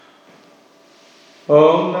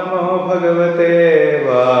Om Namo Bhagavate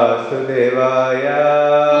Vasudevaya.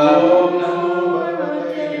 Om Namo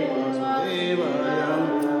Bhagavate Vasudevaya.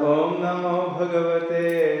 Om Namo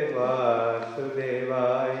Bhagavate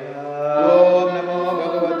Vasudevaya. Om Namo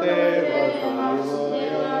Bhagavate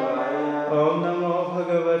Vasudevaya. Om Namo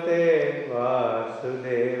Bhagavate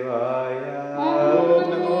Vasudevaya. Om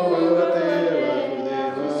Namo Bhagavate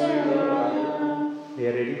Vasudevaya. We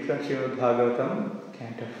are reading from Srimad Bhagavatam,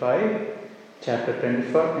 Canto 5, Chapter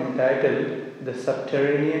 24, entitled The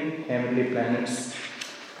Subterranean Heavenly Planets,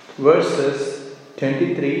 verses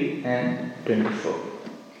 23 and 24.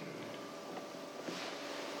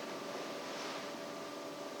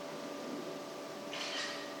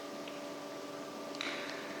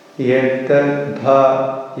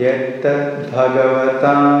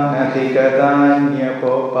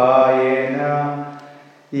 Yattadbhagavatānadhikadānyapopāyena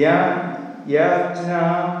yajna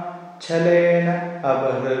chalena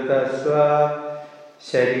abhritasva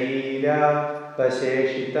sharira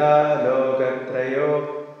vaseshita lokatrayo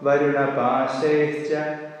varunapāshaischa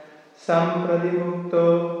sampradimukto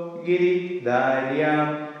giridharyam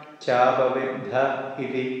chapaviddha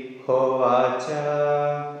iti hovacha.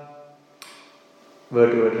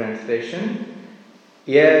 Word-to-word translation.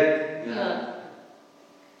 Yet,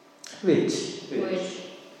 which,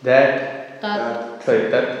 that,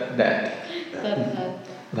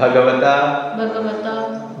 Bhagavata,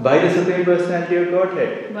 by the Supreme Personality of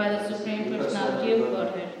Godhead,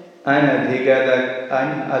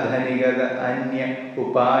 anadhanigada anya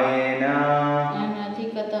upayena,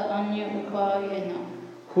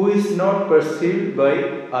 who is not perceived by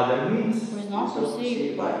other means.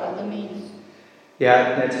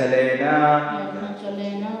 Yatna chalena,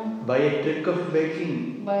 by a trick of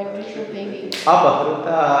begging.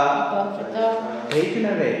 Abhruta, taken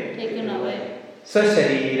away.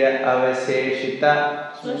 Swasharira avaseshita,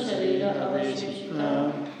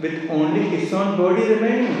 with only his own body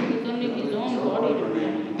remaining.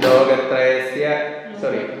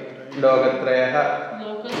 Logatrayaha,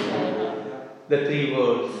 the three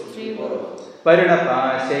worlds.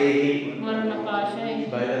 Varunapāshaihi,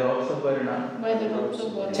 by the ropes of Varuna.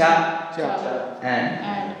 Cha, and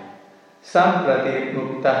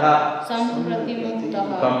Sampradimuktaha,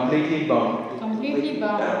 completely bound.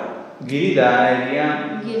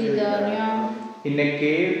 Giridharyam, in a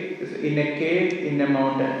cave in a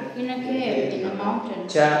mountain.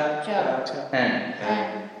 Cha, and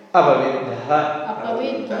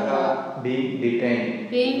Apaviddha, being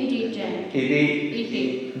detained.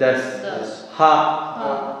 Iti, thus.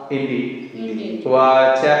 Ha, indeed.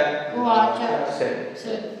 Vacha,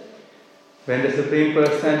 said. When the Supreme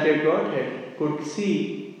Personality of Godhead could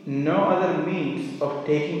see no other means of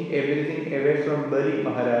taking everything away from Bali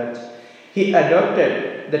Maharaj, he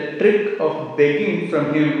adopted the trick of begging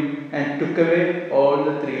from him and took away all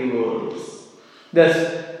the three worlds. Thus,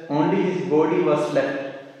 only his body was left.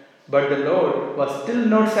 But the Lord was still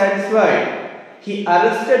not satisfied. He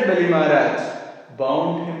arrested Bali Maharaj,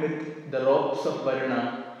 bound him with the ropes of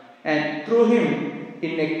Varuna, and threw him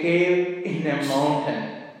in a cave in a mountain.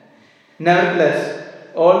 Nevertheless,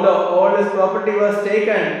 all his property was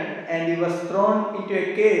taken and he was thrown into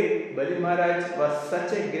a cave, Bali Maharaj was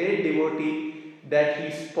such a great devotee that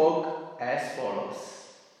he spoke as follows.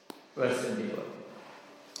 Verse 24.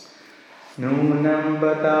 Nunam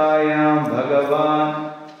batayam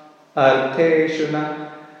bhagavan artheshuna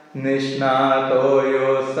Nishnato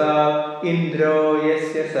yosa indro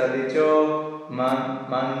yasya sadicho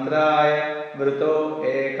mantraya vrto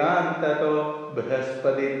ekantato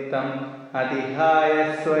brahspaditam adihaya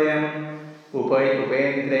swayam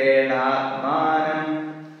upendrena atmanam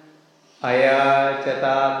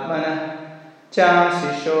ayachatatmana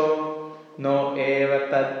chasisho no eva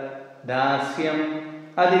tad dasyam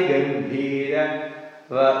adigambhira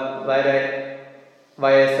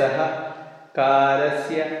vayasaha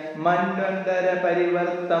Karasya manvandara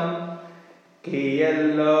parivartam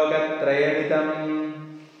kiyallokatrayamitam.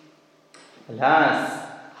 Alas,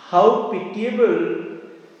 how pitiable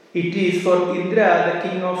it is for Indra, the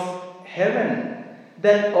king of heaven,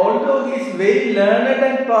 that although he is very learned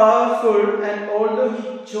and powerful, and although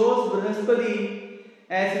he chose Brihaspati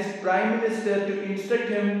as his prime minister to instruct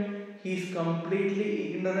him, he is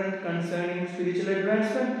completely ignorant concerning spiritual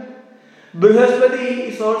advancement. Brihaspati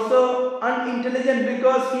is also unintelligent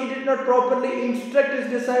because he did not properly instruct his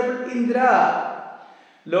disciple Indra.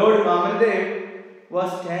 Lord Vamadev was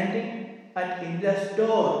standing at Indra's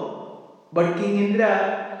door, but King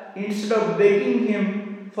Indra, instead of begging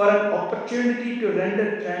him for an opportunity to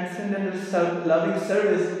render transcendental loving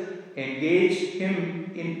service, engaged him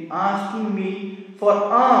in asking me for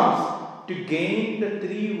alms to gain the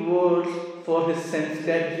three worlds for his sense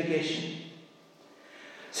gratification.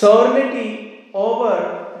 Sovereignty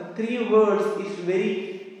over the three worlds is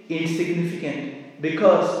very insignificant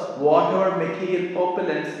because whatever material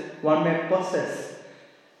opulence one may possess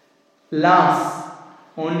lasts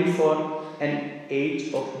only for an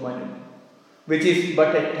age of Manu, which is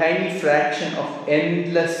but a tiny fraction of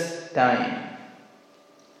endless time.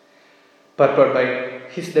 Purport by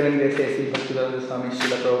His Divine Grace A.C. Bhaktivedanta Swami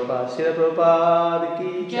Srila Prabhupada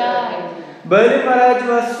ki jai. Bali Maharaj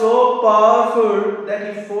was so powerful that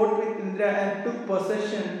he fought with Indra and took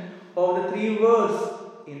possession of the three worlds.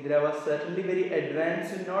 Indra was certainly very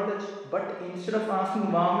advanced in knowledge, but instead of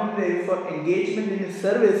asking Vaman for engagement in his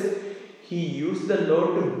service, he used the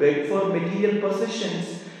Lord to beg for material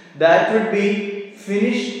possessions that would be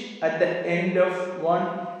finished at the end of one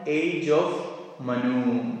age of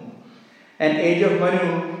Manu. An age of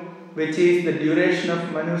Manu, which is the duration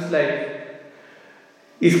of Manu's life,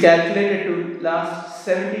 is calculated to last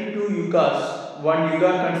 72 yugas. One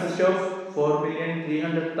yuga consists of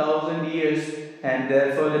 4,300,000 years, and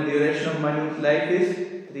therefore the duration of Manu's life is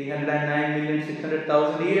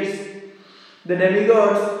 309,600,000 years. The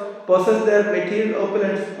demigods possess their material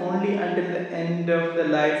opulence only until the end of the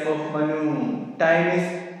life of Manu. Time is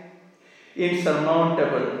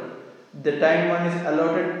insurmountable. The time one is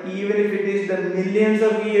allotted, even if it is the millions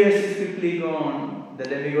of years, is quickly gone. The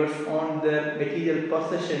demigods own their material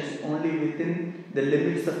possessions only within the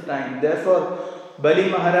limits of time. Therefore, Bali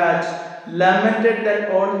Maharaj lamented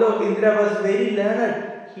that although Indra was very learned,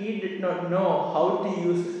 he did not know how to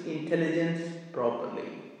use his intelligence properly.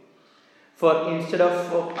 For instead of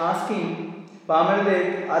asking Vaman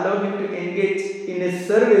to allow him to engage in his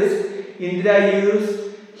service, Indra used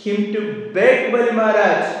him to beg Bali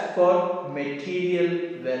Maharaj for material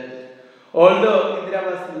wealth. Although Indra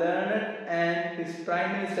was learned and his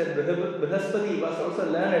prime minister Brihaspati was also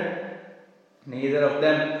learned, neither of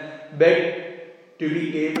them begged to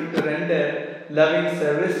be able to render loving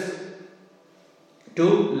service to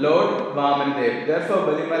Lord Vaman. Therefore,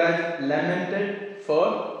 Bali Maharaj lamented for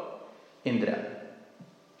Indra.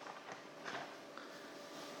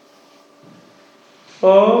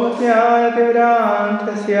 Om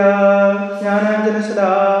Jnanatirantasya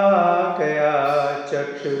Jnananjanashalakaya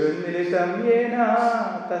Chakshurunmilitam Yena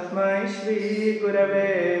Tasmai Shri Gurave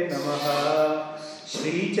Namaha.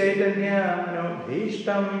 Shri Chaitanya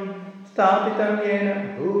Manobhishtam Sthapitam Yena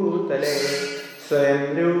Bhutale Swayam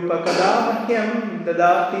Rupa Kadamahyam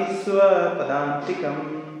Dadati Swapadantikam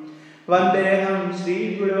Vandeham Shri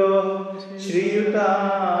Guru Shri Yuta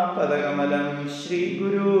Padagamalam Shri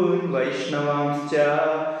Gurun Vaishnavamscha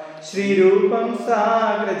Shri Rupam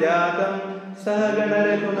Sagrajatam Sahagana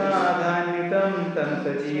Raghunathanvitam Tam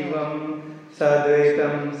Sajivam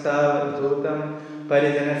Sadvaitam Savadhutam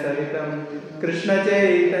Parijana Sahitam Krishna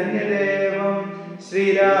Chaitanya Devam Shri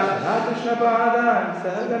Radha Krishna Padan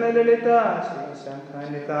Sahagana Lalita Shri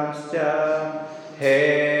Shankanitamscha He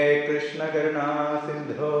Krishna Karuna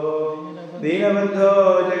Sindho Dinabandho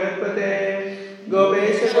Jagatpate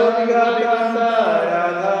Gopesha Gopika Kanta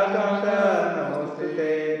Radha Kanta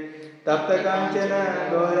Namostute Tapta Kanchana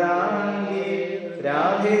Gaurangi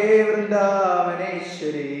Radhe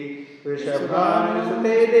Vrindavaneshwari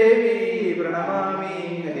Vrishabhanusute Devi Pranamami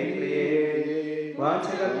Haripriye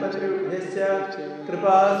Vanchakalpatrubhyascha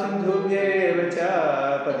Kripa Sindhubhyevacha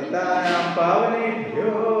Patitanam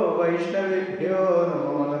Pavanebhyo Vaishnavibhyo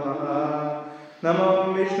Namo Namaha. Namo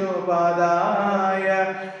Vishnu Padaya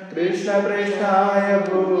Krishna Presthaya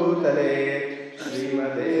Bhutale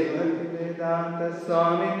Srimate Bhaktivedanta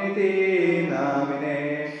Swaminiti Namine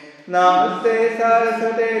Namaste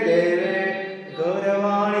Saraswate Deve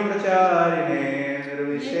Gauravani Pracharine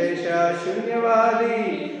Nirvishesha Shunyavadi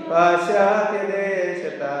Pasyatya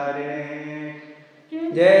Deshatarine.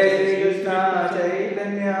 Jai Shri Krishna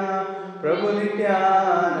Chaitanya Prabhu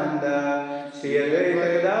Nityananda Shri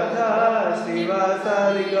Advaita Gadadhar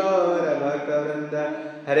Srivasadi Gaura Bhakta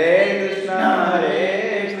Hare Krishna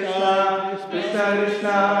Krishna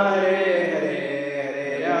Krishna Hare Hare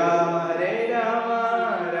Hare Rama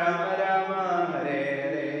Rama Rama Hare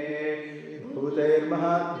Hare Bhutair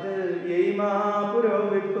Mahadhir Yema Puro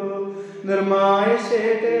Viphu Nirmaya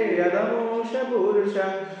Shete Yadamusha Purusha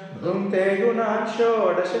Bhumte Gunan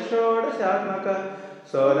Shodasha Shodashatmaka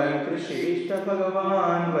Soran Krishishta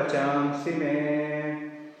Bhagavan Vachamsi Me.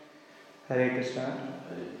 Hare Krishna.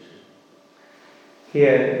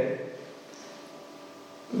 Here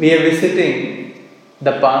we are visiting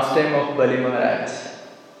the pastime of Bali Maharaj.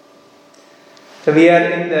 So we are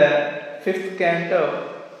in the 5th canto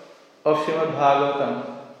of Srimad Bhagavatam,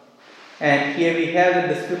 and here we have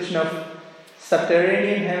the description of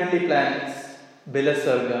subterranean heavenly planets,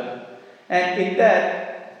 Bilasarga, And in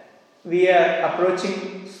that, we are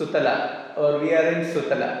approaching Sutala, or we are in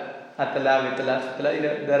Sutala. Atala, Vitala, Sutala.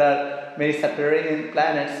 There are many subterranean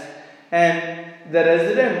planets. And the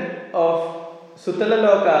resident of Sutala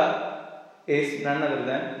Loka is none other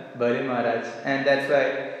than Bali Maharaj. And that's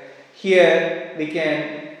why here we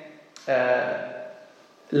can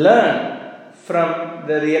learn from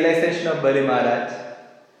the realization of Bali Maharaj.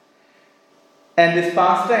 And this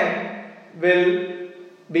pastime will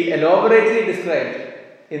be elaborately described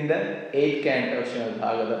in the 8th canto of Srimad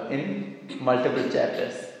Bhagavatam in multiple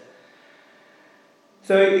chapters.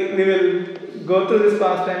 So we will go through this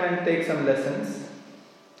pastime and take some lessons,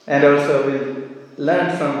 and also we'll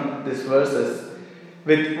learn from these verses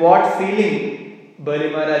with what feeling Bali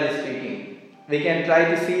Maharaj is speaking. We can try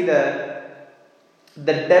to see the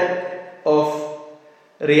depth of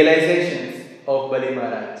realizations of Bali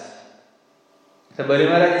Maharaj. So Bali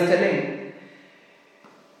Maharaj is telling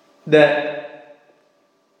the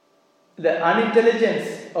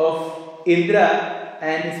unintelligence of Indra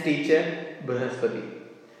and his teacher Brihaspati.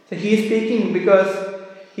 So he is speaking because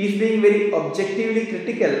he is being very objectively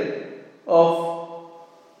critical of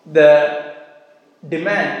the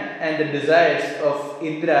demand and the desires of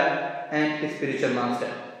Indra and his spiritual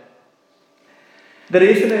master. The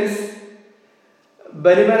reason is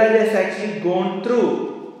Bali Maharaj has actually gone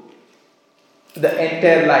through the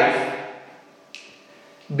entire life,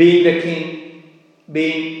 being the king,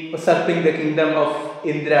 usurping the kingdom of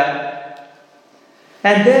Indra,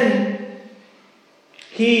 and then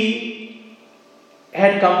he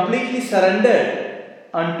had completely surrendered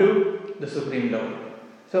unto the Supreme Lord.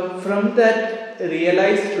 So from that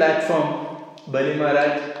realized platform, Bali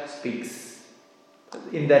Maharaj speaks.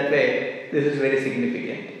 In that way, this is very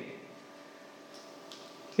significant.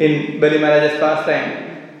 In Bali Maharaj's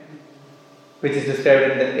pastime, which is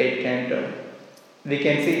described in the 8th canto, we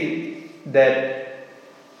can see that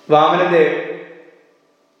Vamanadev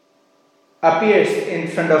appears in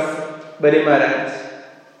front of Bali Maharaj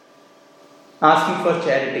asking for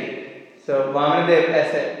charity. So Vamanadev,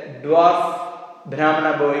 as a dwarf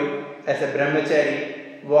Brahmana boy, as a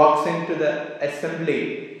brahmachari, walks into the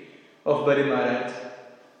assembly of Bali Maharaj,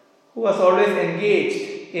 who was always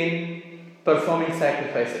engaged in performing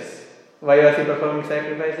sacrifices. Why was he performing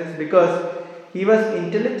sacrifices? Because he was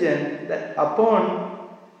intelligent that upon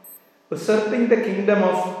usurping the kingdom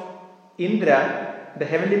of Indra, the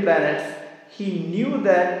heavenly planets, he knew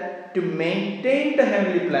that to maintain the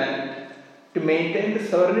heavenly planet, to maintain the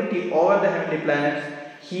sovereignty over the heavenly planets,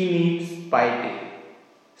 he needs piety.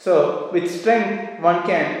 So, with strength, one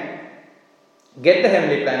can get the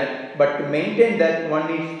heavenly planet, but to maintain that, one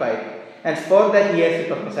needs piety. And for that, he has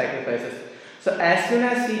to perform sacrifices. So, as soon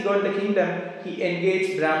as he got the kingdom, he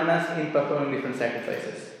engaged Brahmanas in performing different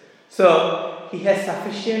sacrifices. So, he has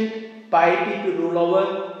sufficient piety to rule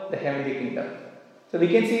over the heavenly kingdom. So, we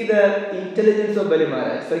can see the intelligence of Bali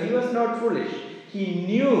Maharaj. So, he was not foolish. He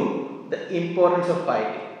knew the importance of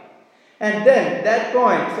piety. And then, that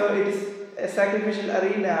point, so it is a sacrificial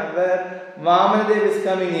arena where Vamanadev is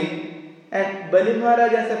coming in, and Bali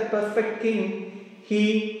Maharaj, as a perfect king,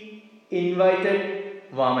 he invited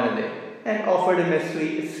Vamanadev and offered him a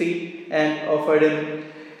sweet seat and offered him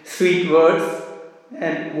sweet words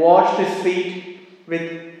and washed his feet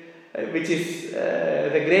with, which is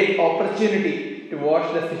the great opportunity to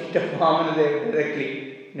wash the feet of Vamanadev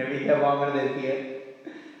directly. We have Vamanadev here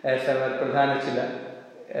as our Pradhana Chila,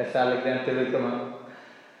 Salagram Trivikrama,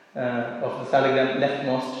 of the Salagram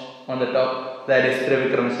leftmost on the top, that is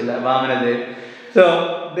Trivikrama Chila, Vamanadev.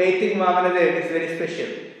 So, bathing Vamanadev is very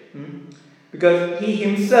special because he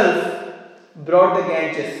himself brought the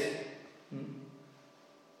Ganges.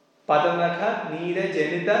 Padanakha Neera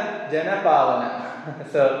Janita Jana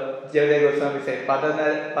Pavana. So, Javadeva Goswami said,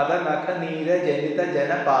 Padanakha Neera Janita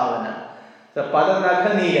Jana Pavana. So,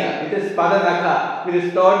 Padanakha Neera, with his Padanakha, with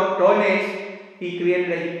his toenails, he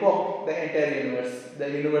created a epoch, the entire universe, the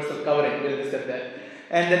universal covering. We'll discuss that.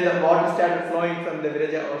 And then the water started flowing from the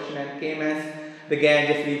Viraja ocean and came as the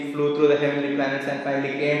Ganges. We flew through the heavenly planets and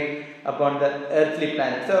finally came upon the earthly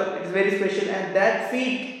planet. So it's very special, and that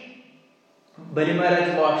feet Bali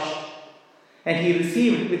Maharaj washed and he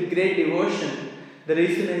received with great devotion. The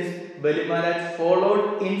reason is Bali Maharaj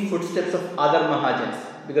followed in footsteps of other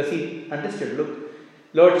Mahajans because he understood, look,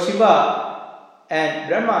 Lord Shiva and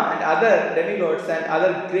Brahma and other demigods and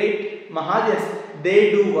other great Mahajans,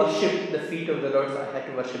 they do worship the feet of the Lord. So I had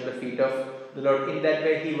to worship the feet of the Lord. In that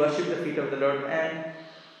way, he worshipped the feet of the Lord and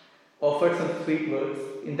offered some sweet words.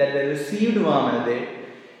 In that way, received Vamanadev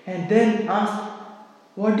and then asked,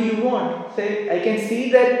 what do you want? Say, I can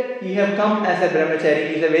see that you have come as a brahmachari.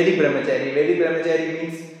 He is a Vedic brahmachari. Vedic brahmachari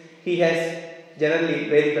means he has generally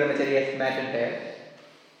Vedic brahmachari has matted hair,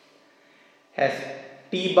 has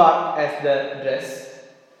tea bark as the dress,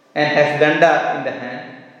 and has danda in the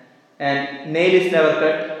hand, and nail is never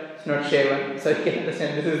cut, it's not shaven. So you can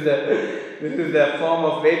understand this is the form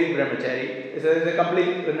of Vedic brahmachari. So it's a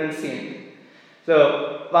complete renunciant.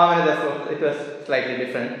 So Vamana, therefore, it was slightly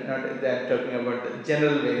different. Not that I'm talking about the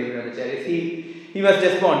general Vedic brahmacharis. He was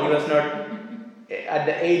just born. He was not at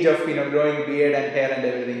the age of growing beard and hair and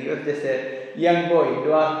everything. He was just a young boy,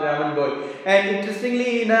 dwarf Brahmin boy. And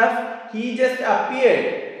interestingly enough, he just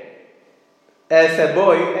appeared as a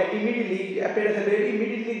boy and immediately appeared as a baby,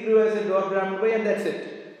 immediately grew as a dwarf Brahmin boy, and that's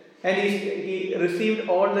it. And he received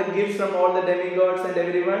all the gifts from all the demigods and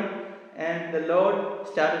everyone, and the Lord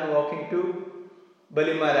started walking to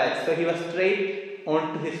Bali Maharaj. So he was straight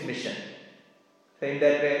on to his mission. So in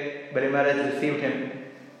that way, Bali Maharaj received him.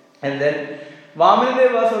 And then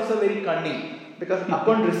Vamanadeva was also very cunning, because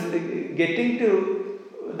upon getting to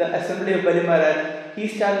the assembly of Bali Maharaj, he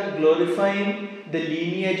started glorifying the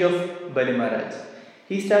lineage of Bali Maharaj.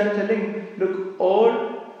 He started telling, look,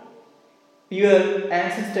 all your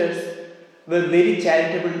ancestors were very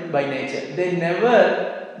charitable by nature. They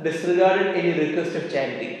never disregarded any request of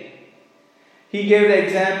charity. He gave the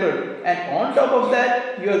example, and on top of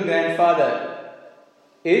that, your grandfather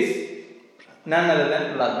is none other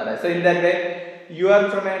than Prahlad Maharaj. So in that way, you are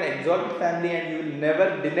from an exalted family and you will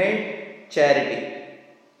never deny charity.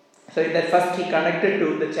 So in that first he connected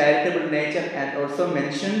to the charitable nature and also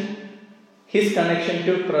mentioned his connection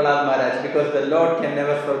to Prahlad Maharaj, because the Lord can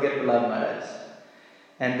never forget Prahlad Maharaj.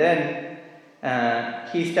 And then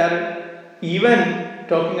he started even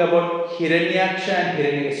talking about Hiranyaksha and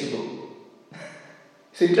Hiranyakashipu.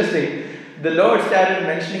 It's interesting. The Lord started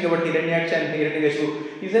mentioning about Hiranyaksha and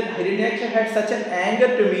Hiranyakashipu. He said, Hiranyaksha had such an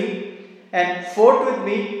anger to me and fought with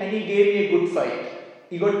me, and he gave me a good fight.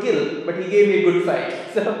 He got killed, but he gave me a good fight.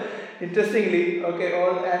 So, interestingly,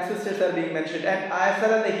 all ancestors are being mentioned. And as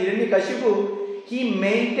far as the Hiranyakashipu, he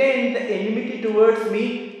maintained the enmity towards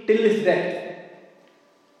me till his death.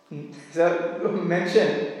 So,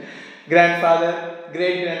 mentioned grandfather,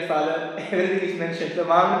 great grandfather, everything is mentioned. So,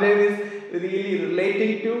 Vamanadeva is really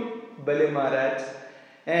relating to Bali Maharaj.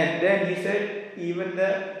 And then he said, even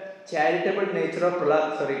the charitable nature of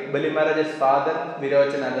Bali Maharaj's father,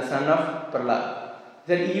 Virochana, the son of Prahlad. He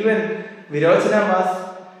said, even Virochana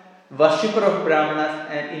was worshipper of Brahmanas,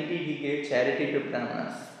 and indeed he gave charity to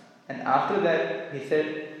Brahmanas. And after that, he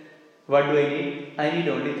said, what do I need? I need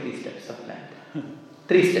only 3 steps of land.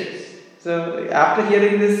 3 steps. So after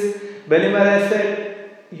hearing this, Bali Maharaj said,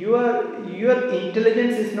 your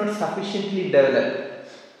intelligence is not sufficiently developed.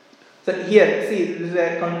 So here, see, this is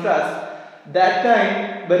a contrast. That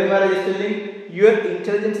time, Bali Maharaj is telling, your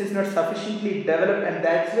intelligence is not sufficiently developed, and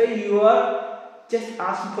that's why you are just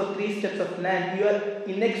asking for 3 steps of land. You are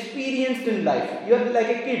inexperienced in life. You are like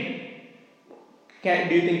a kid.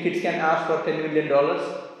 Do you think kids can ask for $10 million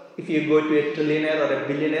if you go to a trillionaire or a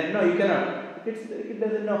billionaire? No, you cannot. It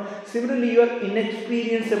doesn't know. Similarly, you are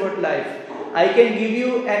inexperienced about life. I can give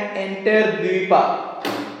you an entire Dvipa.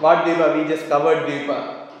 What Dvipa? We just covered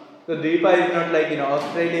Dvipa. So Dvipa is not like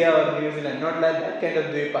Australia or New Zealand, not like that kind of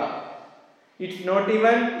Dvipa. It's not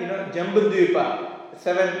even Jambu Dvipa.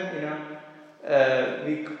 7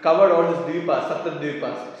 we covered all these Dvipas, Sapta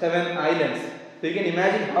Dvipas, 7 islands. So you can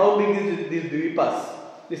imagine how big is these Dvipas,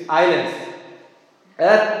 these islands.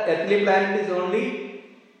 Earthly planet is only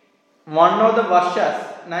one of the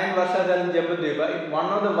Varshas. 9 Varshas are in Jambu Dvipa. In one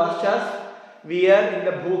of the Varshas, we are in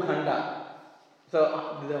the Bhukhanda. So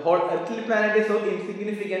the whole earthly planet is so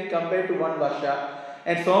insignificant compared to one Varsha,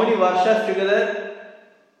 and so many Varshas together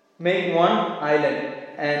make one island.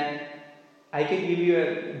 And I can give you a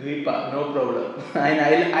Dvipa, no problem. An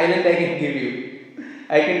island I can give you.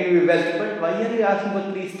 I can give you wealth, but why are you asking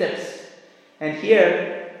for 3 steps? And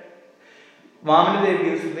here, Vamanadeva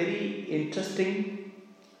gives a very interesting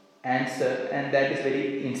answer, and that is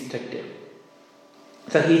very instructive.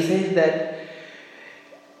 So he says that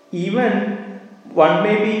even one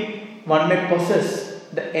may possess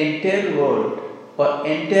the entire world or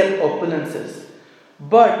entire opulences,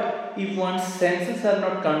 but if one's senses are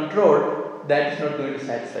not controlled, that is not going to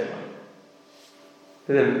satisfy one.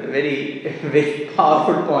 This is a very, very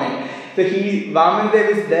powerful point. So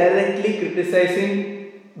Vamanadeva is directly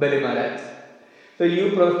criticizing Bali Maharaj. So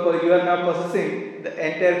you are now possessing the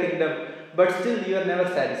entire kingdom, but still you are never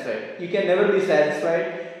satisfied. You can never be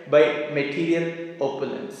satisfied by material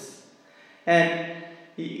opulence. And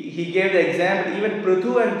he gave the example, even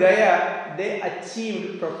Prithu and Gaya, they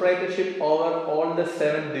achieved proprietorship over all the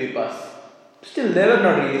 7 Dvipas. Still, they were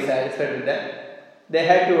not really satisfied with that. They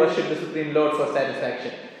had to worship the Supreme Lord for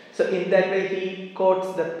satisfaction. So in that way he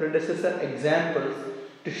quotes the predecessor examples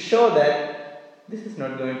to show that this is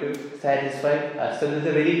not going to satisfy us. So this is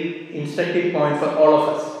a very instructive point for all of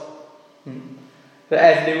us. So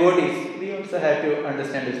as devotees, we also have to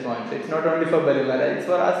understand this point. So it's not only for Bali Maharaj, it's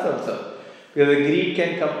for us also. Because the greed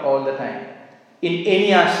can come all the time. In any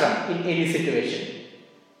ashram, in any situation.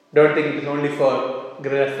 Don't think it is only for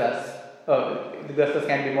grihasthas. The grihasthas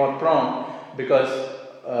can be more prone because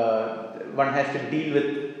one has to deal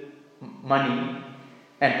with money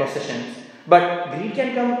and possessions. But greed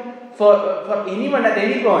can come for anyone at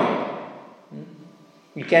any point.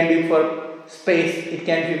 It can be for space, it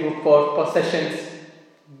can be for possessions.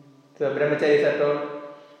 So brahmacharis are told,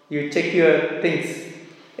 you check your things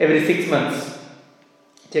every 6 months.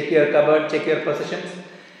 Check your cupboard, check your possessions,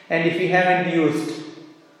 and if you haven't used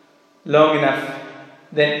long enough,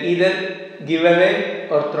 then either give away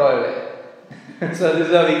or throw away. So this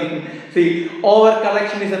is how we can see, over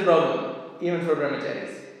collection is a problem, even for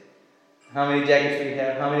brahmacharis. How many jackets we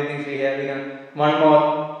have, how many things we have, one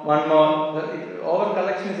more. Over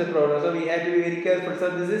collection is a problem, so we have to be very careful.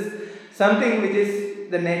 So this is something which is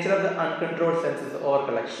the nature of the uncontrolled senses, over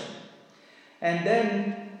collection. And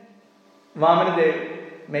then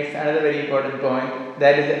Vamanadev makes another very important point,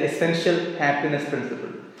 that is the essential happiness principle.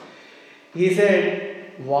 He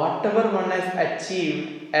said, whatever one has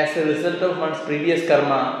achieved as a result of one's previous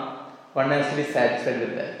karma, one has to be satisfied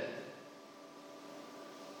with that.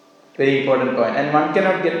 Very important point. And one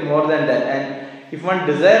cannot get more than that. And if one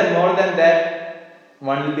desires more than that,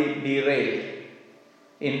 one will be derailed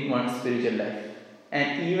in one's spiritual life.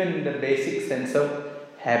 And even in the basic sense of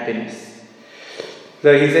happiness.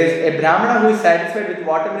 So he says, a Brahmana who is satisfied with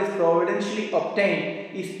whatever is providentially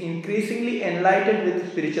obtained is increasingly enlightened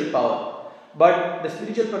with spiritual power. But the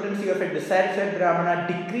spiritual potency of a dissatisfied Brahmana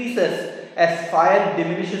decreases as fire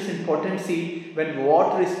diminishes in potency when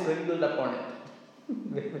water is sprinkled upon it.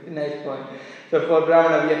 Very nice point. So for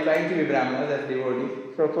Brahmana, we are trying to be Brahmanas as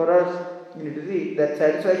devotees. So for us, you need to see that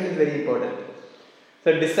satisfaction is very important.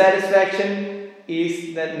 So dissatisfaction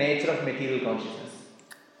is the nature of material consciousness.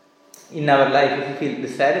 In our life, if we feel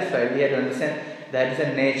dissatisfied, we have to understand that is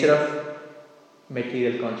the nature of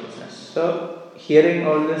material consciousness. So hearing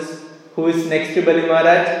all this, who is next to Bali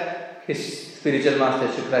Maharaj? His spiritual master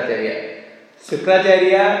Shukracharya.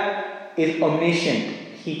 Shukracharya is omniscient.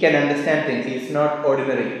 He can understand things. He is not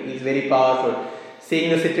ordinary. He is very powerful. Seeing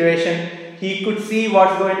the situation, he could see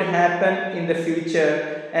what's going to happen in the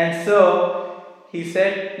future. And so he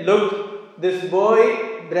said, look, this boy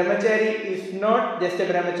Brahmachari is not just a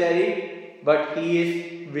Brahmachari, but he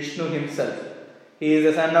is Vishnu himself. He is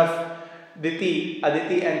the son of Aditi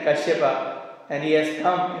and Kashyapa, and he has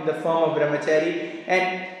come in the form of Brahmachari.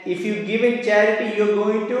 And if you give in charity, you are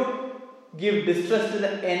going to give distress to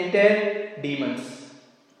the entire demons.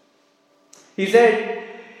 He said,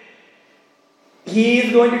 he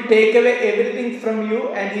is going to take away everything from you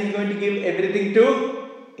and he is going to give everything to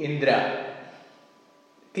Indra.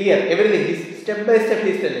 Clear, everything. He's step by step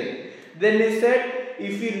he is telling. Then he said,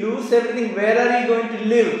 if you lose everything, where are you going to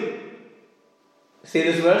live? See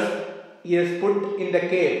this verse? He has put in the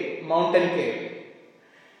cave, mountain cave,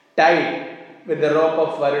 tied with the rope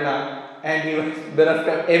of Varuna, and he was bereft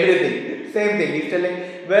of everything. Same thing. He's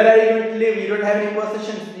telling, where are you going to live? You don't have any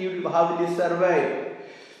possessions. How will you survive?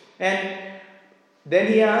 And then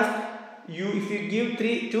he asked, if you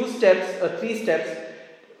give 2 steps or 3 steps,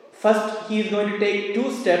 first he is going to take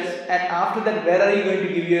 2 steps, and after that, where are you going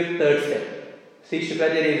to give your 3rd step? See,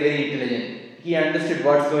 Shukracharya is very intelligent. He understood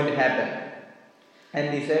what's going to happen.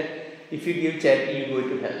 And he said, if you give charity, you go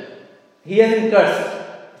to hell. He hasn't cursed.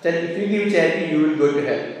 He said, if you give charity, you will go to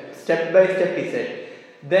hell. Step by step, he said.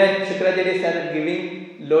 Then Shukracharya started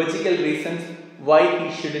giving logical reasons why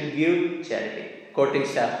he shouldn't give charity, quoting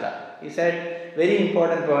Shastra. He said, very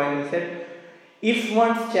important point, he said, if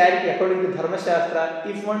one's charity, according to Dharma Shastra,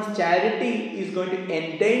 if one's charity is going to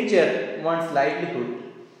endanger one's livelihood,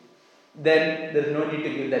 then there is no need to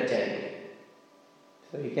give that charity.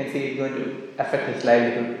 So you can see it's going to affect his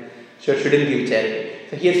livelihood. So shouldn't give charity.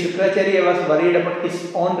 So here Shukracharya was worried about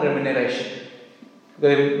his own remuneration.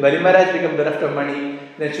 When Bali Maharaj becomes bereft of money,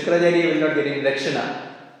 then Shukracharya will not get any dakshina,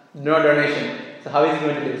 no donation. So how is he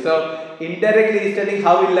going to live? So indirectly he is telling,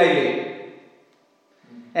 how will I live?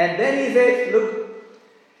 And then he says, look,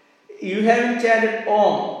 you haven't chanted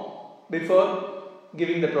Om before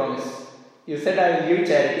giving the promise. You said I will give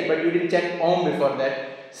charity, but you didn't chant Om before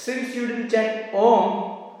that. Since you didn't chant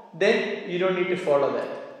Om, then you don't need to follow that.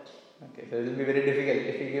 Okay, so it will be very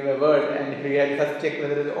difficult if you give a word and if you have to first check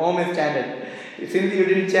whether the Om is chanted. Since you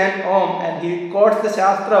didn't chant Om, and he quotes the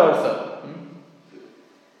Shastra also.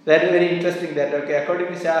 That is very interesting that, okay, according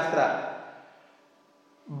to Shastra,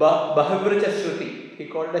 Bahuvraja Shruti, he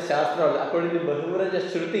called the Shastra, according to Bahuvraja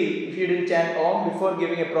Shruti, if you didn't chant Om before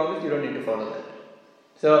giving a promise, you don't need to follow that.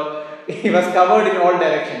 So, he was covered in all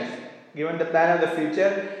directions, given the plan of the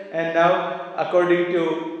future, and now, according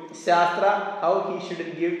to Shastra, how he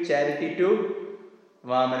should give charity to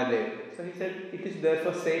Vamanadev. So, he said, it is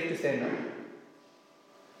therefore safe to say no.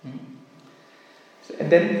 So,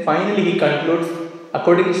 and then finally he concludes,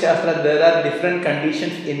 according to Shastra, there are different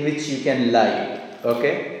conditions in which you can lie.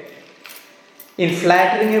 Okay? In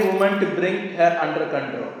flattering a woman to bring her under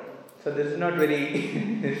control. So this is not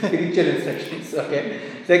very spiritual instructions. Okay?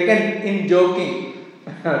 Second, in joking.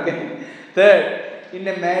 Okay? Third, in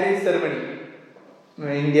a marriage ceremony. In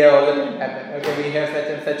India all the time happen. Okay, we have such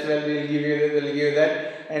and such, well, we'll give you this, we'll give you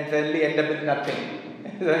that, and suddenly end up with nothing.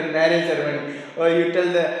 So in marriage ceremony, or you tell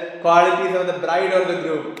the qualities of the bride or the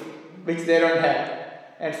groom, which they don't have,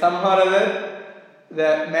 and somehow or other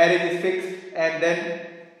the marriage is fixed, and then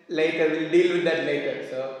later we'll deal with that later.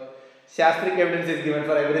 So Shastric evidence is given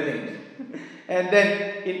for everything. And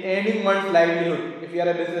then in earning one's livelihood, if you are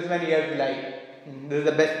a businessman, you have to lie. This is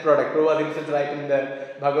the best product. Prabhupada himself writes in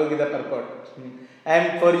the Bhagavad Gita purport.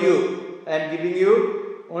 And for you, I am giving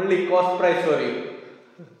you only cost price for you.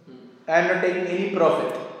 I am not taking any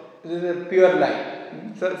profit. This is a pure lie.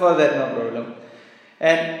 So for that, no problem.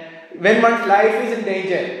 And when one's life is in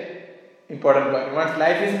danger, important point, one's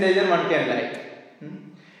life is in danger, one can lie.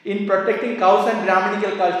 In protecting cows and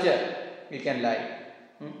Brahmanical culture, we can lie.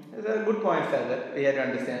 These are good points, that we have to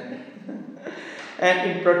understand.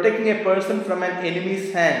 And in protecting a person from an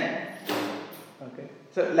enemy's hand. Okay.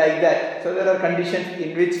 So like that. So there are conditions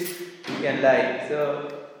in which you can lie. So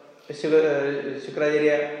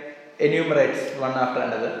Shukracharya enumerates one after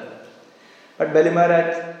another. But Bali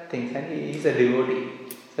Maharaj thinks, and he is a devotee.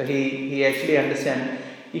 So he actually understands,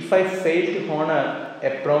 if I fail to honor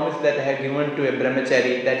a promise that I have given to a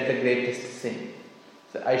brahmachari, that is the greatest sin.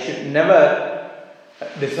 So I should never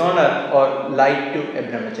dishonor or lie to a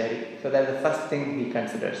brahmachari. So that is the first thing he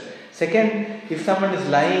considers. Second, if someone is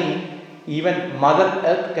lying, even Mother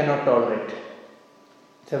Earth cannot tolerate.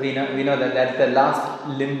 So we know that that's the last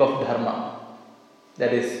limb of dharma.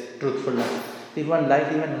 That is truthfulness. If one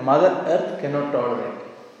lies, even Mother Earth cannot tolerate.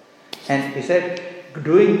 And he said,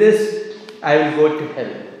 doing this, I will go to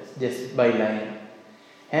hell just by lying.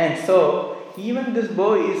 And so, even this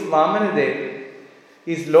boy is Vamanadev,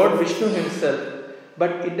 is Lord Vishnu himself,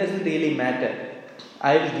 but it doesn't really matter.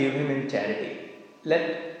 I will give him in charity.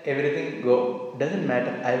 Let everything go. Doesn't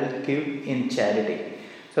matter. I will give in charity.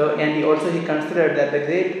 So, and he considered that the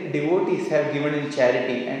great devotees have given in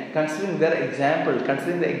charity, and considering the example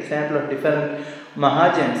of different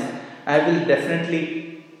Mahajans, I will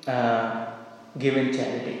definitely give in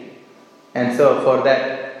charity. And so, for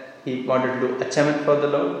that, he wanted to do achaman for the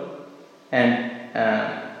Lord. And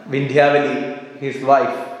Vindhyavali, his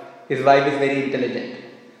wife is very intelligent.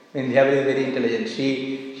 Vindhyavali is very intelligent.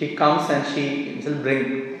 She comes and she will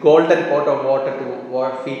bring golden pot of water to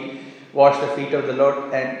wash the feet of the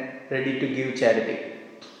Lord and ready to give charity.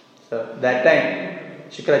 So that time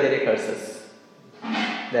Shukracharya curses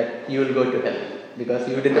that you will go to hell because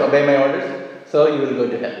you didn't obey my orders, so you will go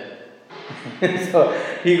to hell. So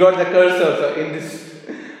he got the curse also in this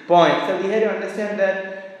point. So we have to understand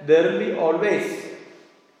that there will be always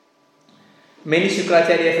many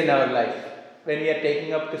Shukracharyas in our life. When we are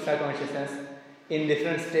taking up Krishna consciousness in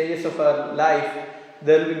different stages of our life,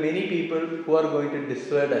 there will be many people who are going to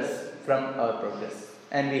dissuade us from our progress,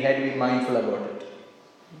 and we have to be mindful about it.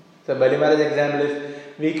 So Bali Maharaj's example is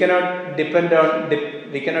we cannot depend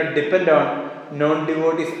on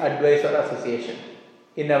non-devotees' advice or association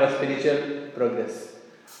in our spiritual progress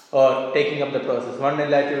or taking up the process. One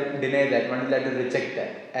will have to deny that, one will have to reject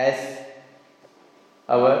that, as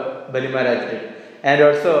our Bali Maharaj did. And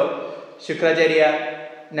also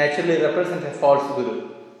Shukracharya naturally represents a false guru.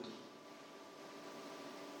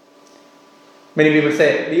 Many people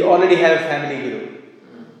say, we already have a family guru.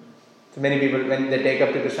 So many people, when they take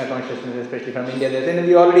up to Krishna consciousness, especially from India, they say,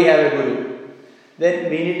 we already have a guru. Then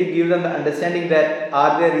we need to give them the understanding that,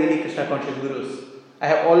 are there really Krishna conscious gurus? I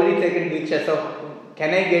have already taken Diksha, so can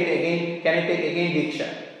I take again Diksha,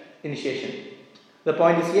 initiation? The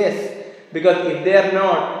point is yes, because if they are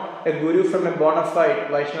not a guru from a bona fide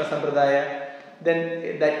Vaishnava Sampradaya,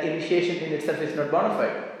 then that initiation in itself is not bona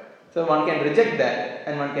fide. So one can reject that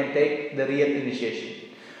and one can take the real initiation.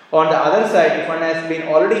 On the other side, if one has been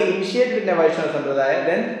already initiated in a Vaishnava Sampradaya,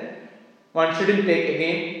 then one shouldn't take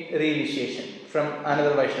again re-initiation from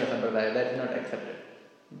another Vaishnava Sampradaya. That is not accepted.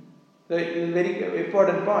 So it is a very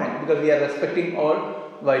important point because we are respecting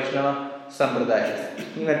all Vaishnava Sampradayas.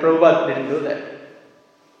 Even Prabhupada didn't do that.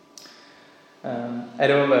 I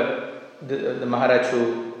remember the Maharaj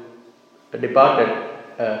who departed,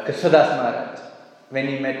 Krishnadas Maharaj, when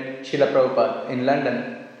he met Srila Prabhupada in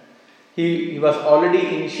London, he was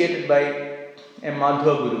already initiated by a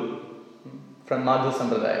Madhva Guru from Madhva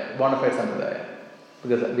Sampradaya, Bonafide Sampradaya,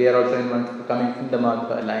 because we are also coming from the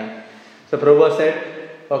Madhva line. So Prabhupada said,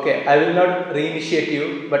 okay, I will not reinitiate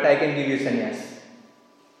you, but I can give you sannyas.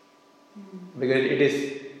 Because it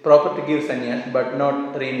is proper to give sannyas, but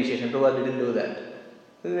not reinitiation. Prabhupada didn't do that.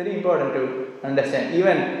 This is very important to understand.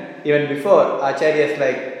 Even before, acharyas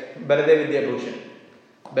like Baladev Vidyabhushan.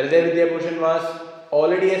 Baladev Vidyabhushan was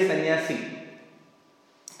already a sannyasi.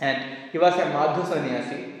 And he was a Madhu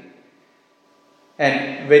sannyasi.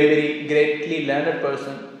 And very, very greatly learned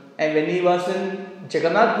person. And when he was in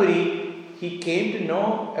Jagannath Puri, he came to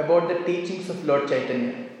know about the teachings of Lord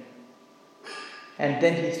Chaitanya. And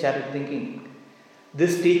then he started thinking,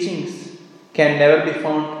 these teachings can never be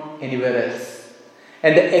found anywhere else.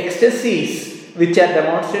 And the ecstasies which are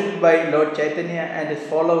demonstrated by Lord Chaitanya and his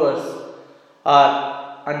followers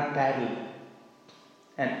are unparalleled.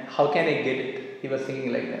 And how can I get it? He was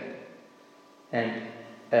thinking like that. And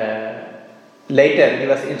later he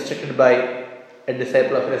was instructed by a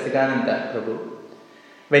disciple of Rasikananda Prabhu.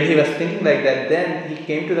 When he was thinking like that, then he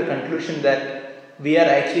came to the conclusion that we are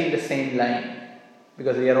actually in the same line.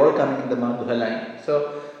 Because we are all coming in the Madhva line.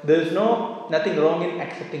 So there is nothing wrong in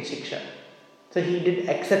accepting Shiksha. So he did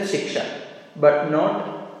accept Shiksha, but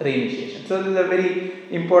not reinitiation. So this is a very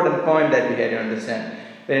important point that we have to understand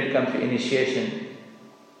when it comes to initiation.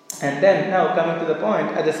 And then now coming to the point,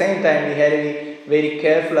 at the same time we have to be very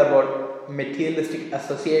careful about materialistic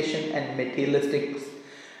association and materialistic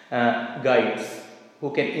guides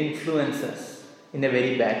who can influence us in a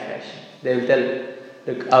very bad fashion. They will tell,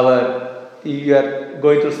 look, you are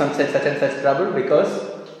going through such and such trouble because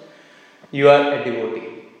you are a devotee.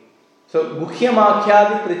 So,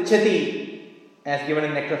 Guhyamakhyavi Prichati, as given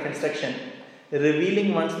in Nectar of Instruction,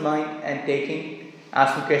 revealing one's mind and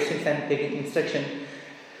asking questions and taking instruction.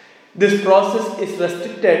 This process is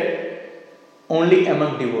restricted only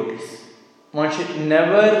among devotees. One should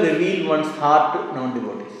never reveal one's heart to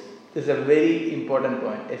non-devotees. This is a very important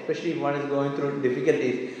point, especially if one is going through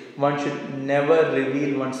difficulties. One should never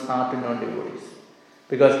reveal one's heart to non-devotees.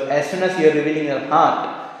 Because as soon as you are revealing your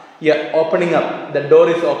heart, you are opening up, the door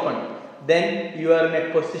is open. Then you are in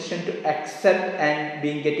a position to accept and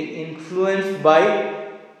getting influenced by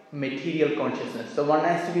material consciousness. So one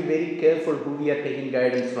has to be very careful who we are taking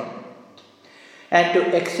guidance from. And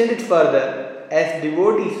to extend it further, as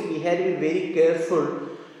devotees, we have to be very careful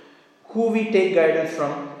who we take guidance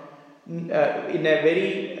from in a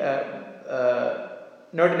very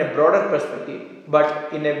not in a broader perspective,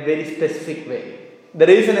 but in a very specific way. The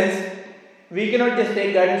reason is, we cannot just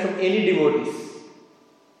take guidance from any devotees.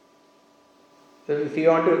 So if you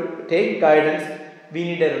want to take guidance, we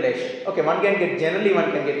need a relation. Okay, one can get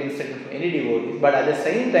instruction from any devotees, but at the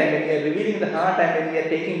same time, when we are revealing the heart and when we are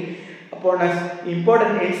taking upon us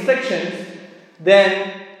important instructions,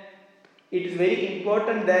 then it is very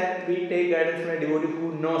important that we take guidance from a devotee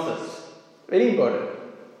who knows us. Very important.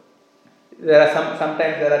 Sometimes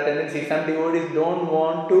there are tendencies, some devotees don't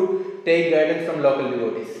want to take guidance from local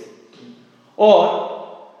devotees.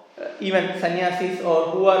 Or even sannyasis or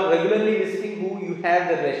who are regularly visiting who you have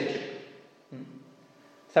the relationship.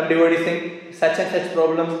 Some devotees think, such and such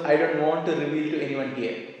problems I don't want to reveal to anyone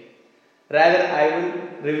here. Rather, I will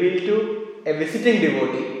reveal to a visiting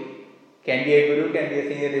devotee. Can be a guru, can be a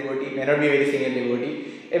senior devotee, may not be a very senior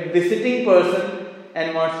devotee. A visiting person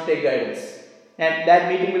and wants to take guidance. And that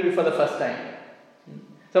meeting will be for the first time.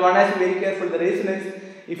 So one has to be very careful. The reason is,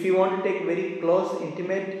 if you want to take very close,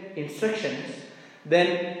 intimate instructions,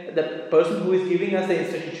 then the person who is giving us the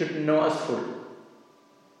instruction should know us full.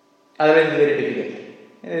 Otherwise it's very difficult.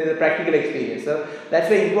 It is a practical experience. So that's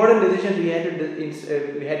why important decisions we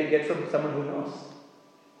had to get from someone who knows,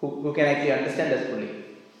 who can actually understand us fully.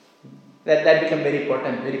 That becomes very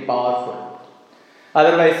important, very powerful.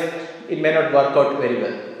 Otherwise, it may not work out very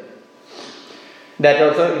well. That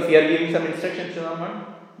also, if we are giving some instructions to someone,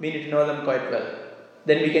 we need to know them quite well.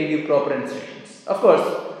 Then we can give proper instructions. Of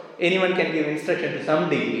course, anyone can give instruction to some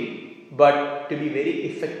degree, but to be very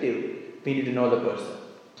effective, we need to know the person.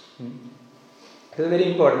 This is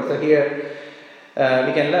very important. So here,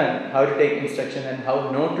 we can learn how to take instruction and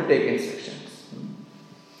how not to take instructions.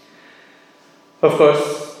 Of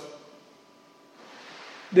course,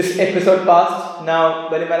 this episode passed, now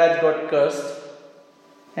Bali Maharaj got cursed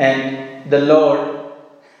and the Lord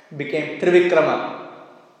became Trivikrama,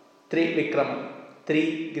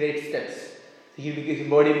 three great steps. His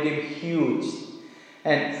body became huge.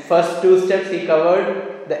 And first 2 steps he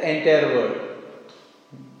covered the entire world.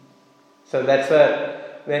 So that's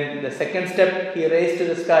where when the second step he raised to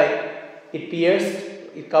the sky, it pierced,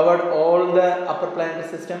 it covered all the upper planetary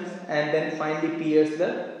systems and then finally pierced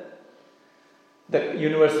the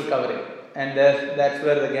universal covering. And that's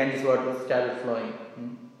where the Ganges water started flowing.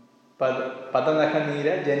 Padanakha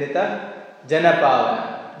Neera Janita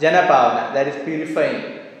Janapavana. Janapavana, that is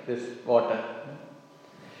purifying this water.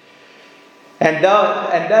 And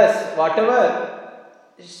thus, whatever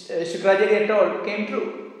Shukracharya told came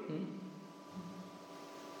true.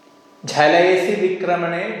 Jhalayasi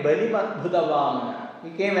Vikramane Balimadbhuta Vamana. He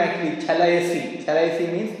came actually Chalayasi. Chalayasi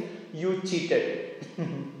means you cheated.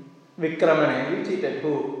 Vikramane, you cheated.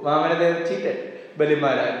 Who? Vamana cheated. Bali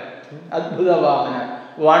Maharaj. Adbhuta Vamana.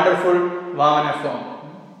 Wonderful Vamana form.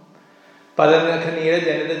 Padanakha Neera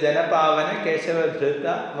Janita Janapavana Keshava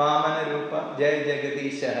Dhrita Vamana Rupa Jai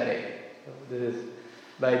Jagadisha Hare. This is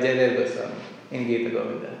by Jayadeva Goswami in Gita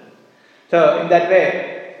Govinda. So, in that way,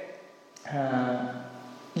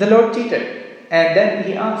 the Lord cheated. And then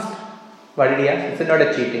he asked, what did he ask? It's not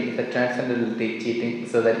a cheating, it's a transcendental cheating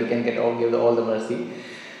so that he can give all the mercy.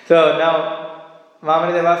 So, now,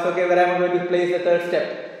 Vamanadeva asked, okay, where am I going to place the third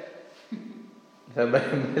step? So,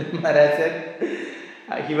 Maharaj said,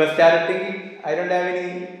 he was started thinking, I don't have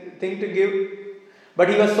anything to give. But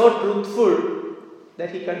he was so truthful that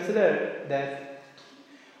he considered that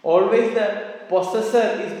always the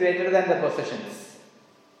possessor is greater than the possessions.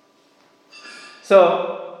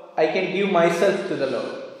 So, I can give myself to the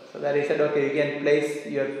Lord. So that he said, okay, you can place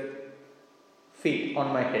your feet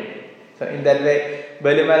on my head. So in that way,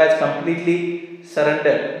 Bali Maharaj completely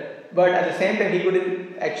surrendered. But at the same time, he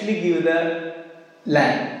couldn't actually give the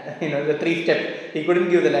land. The 3 steps. He couldn't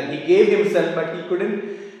give the land. He gave himself, but he couldn't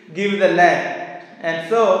give the land. And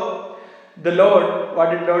so, the Lord, what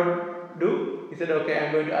did Lord do? He said, okay,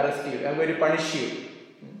 I'm going to arrest you. I'm going to punish you.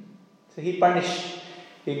 So he punished.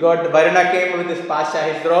 He got, the Varuna came with his pasha,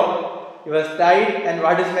 his robe. He was tied, and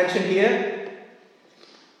what is mentioned here?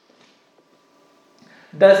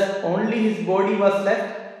 Thus, only his body was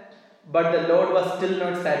left, but the Lord was still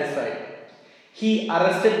not satisfied. He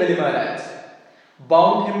arrested Bali Maharaj,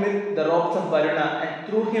 bound him with the ropes of Varuna, and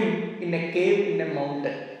threw him in a cave in a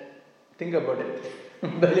mountain. Think about it.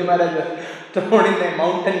 Bali Maharaj was thrown in a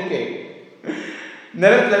mountain cave.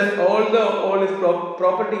 Nevertheless, although all his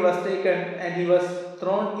property was taken and he was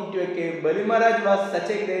thrown into a cave, Bali Maharaj was such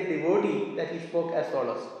a great devotee that he spoke as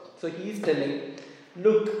follows. So he is telling,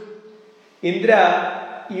 look,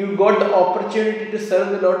 Indra, you got the opportunity to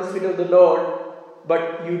serve the lotus feet of the Lord,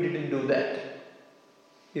 but you didn't do that.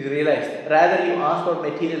 He realized, rather you asked for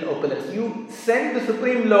material opulence. You sent the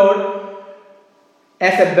Supreme Lord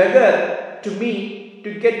as a beggar to me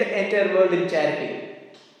to get the entire world in charity.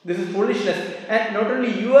 This is foolishness. And not only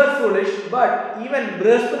you are foolish, but even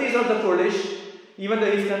Brihaspati is also foolish, even though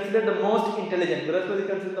he is considered the most intelligent. Brihaspati is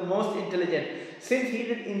considered the most intelligent. Since he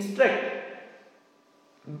did instruct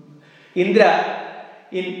Indra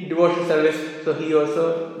in devotional service, so he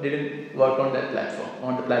also didn't work on that platform,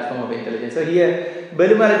 on the platform of intelligence. So here,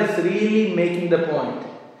 Bali Maharaj is really making the point.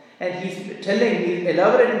 And he's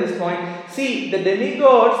elaborating this point. See, the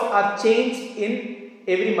demigods are changed in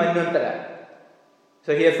every Manvantara.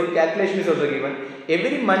 So here full calculation is also given.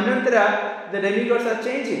 Every Manvantara, the demigods are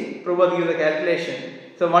changing. Prabhupada gives a calculation.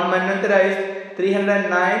 So one Manvantara is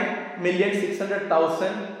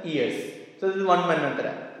 309,600,000 years. So this is one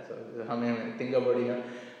Manvantara. So think about it.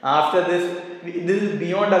 After this is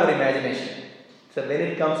beyond our imagination. So when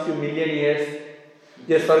it comes to million years,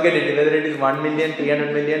 just forget it. Whether it is 1 million,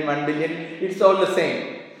 300 million, 1 billion, it's all the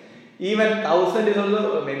same. Even 1,000 is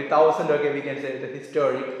also, maybe 1,000, okay, we can say the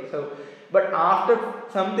historic. So, but after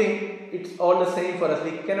something, it's all the same for us.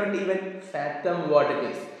 We cannot even fathom what it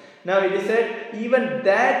is. Now it is said, even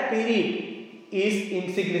that period is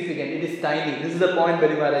insignificant. It is tiny. This is the point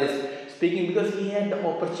Bali Maharaj is speaking, because he had the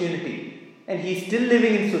opportunity. And he is still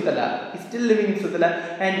living in Sutala. He is still living in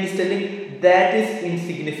Sutala, and he is telling that is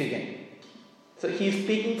insignificant. So he is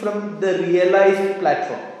speaking from the realized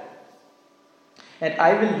platform. And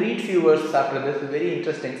I will read few verses after this. It's very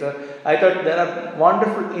interesting. So I thought there are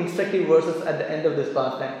wonderful instructive verses at the end of this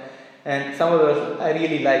pastime. And some of those I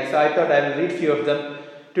really like. So I thought I will read few of them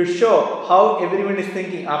to show how everyone is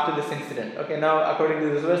thinking after this incident. Okay, now according to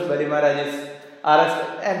this verse, Bali Maharaj is arrested.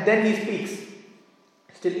 And then he speaks.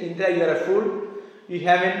 Still, Indra, you are a fool. You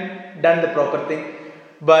haven't done the proper thing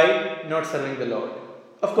by not serving the Lord.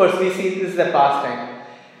 Of course, we see this is a pastime.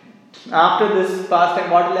 After this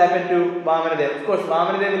pastime, what will happen to Vamanadeva? Of course,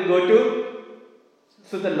 Vamanadeva will go to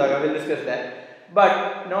Sutaloka. We will discuss that.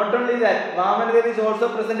 But not only that, Vamanadeva is also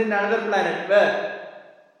present in another planet. Where?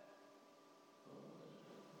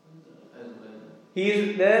 He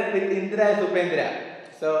is there with Indra as Upendra.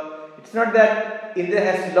 So it's not that Indra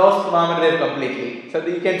has lost Vamanadeva completely. So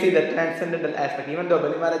you can see the transcendental aspect. Even though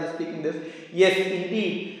Bali Maharaj is speaking this, yes,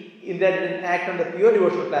 indeed, Indra didn't act on the pure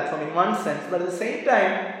devotional platform in one sense, but at the same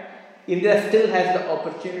time, Indra still has the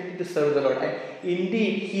opportunity to serve the Lord. And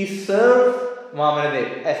indeed, he served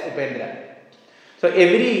Vamanadeva as Upendra. So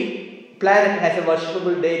every planet has a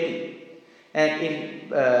worshipable deity. And in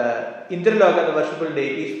Indraloka, the worshipable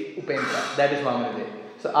deity is Upendra. That is Vamanadeva.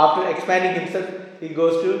 So after expanding himself, he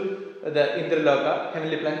goes to the Indraloka,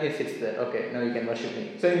 heavenly planet, he sits there. Okay, now you can worship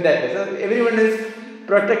me. So in that way, so everyone is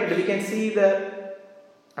protected. You can see the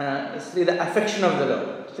affection of the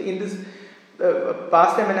Lord. So in this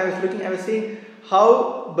past time when I was looking, I was seeing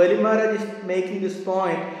how Bali Maharaj is making this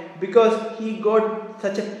point because he got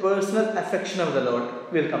such a personal affection of the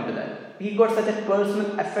Lord. We'll come to that. He got such a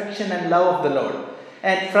personal affection and love of the Lord.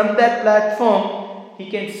 And from that platform, he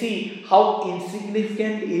can see how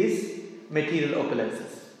insignificant is material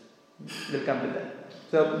opulences. We'll come to that.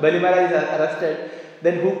 So Bali Maharaj is arrested.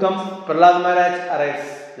 Then who comes? Prahlad Maharaj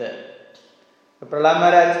arrives there. Prahlad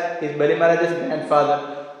Maharaj is Bali Maharaj's grandfather,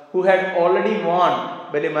 who had already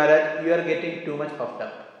warned Bali Maharaj, you are getting too much puffed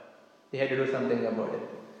up. He had to do something about it.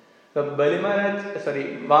 So Prahlad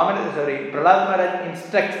Maharaj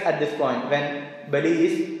instructs at this point when Bali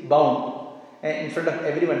is bound in front of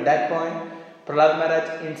everyone. That point, Prahlad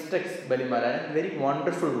Maharaj instructs Bali Maharaj. Very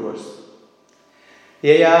wonderful verse.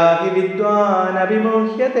 Yaya hi vidwan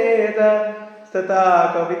abhimohyateta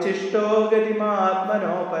stata kavichishto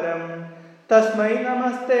gatimatmano param tasmai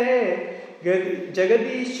namaste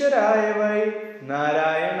jagadishwaraya vai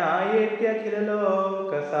narayanayetya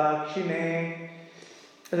kilaloka sakshine.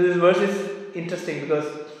 This verse is interesting because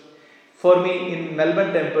for me in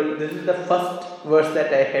Melbourne Temple, this is the first verse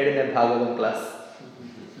that I heard in a Bhagavatam class.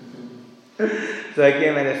 So I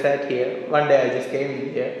came and I sat here. One day I just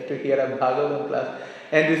came here to hear a Bhagavatam class,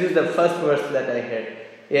 and this is the first verse that I heard.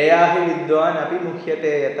 Yayahi vidwan api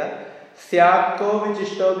muhyate yata syakko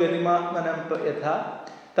vichishto garimatmanam yatha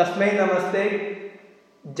tasmai namaste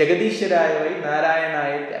jagadishwaraya vai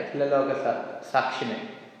narayanaya akhilaloka sakshine.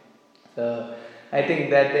 So I think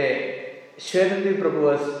that day Shwetandev Prabhu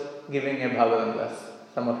was giving a Bhagavatam class.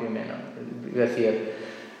 Some of you may know. He was here.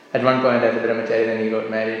 At one point as a brahmachari, then he got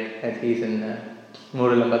married, and he's in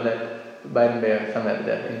Muralamba, Byron Bay or somewhere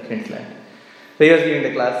there in Queensland. So he was giving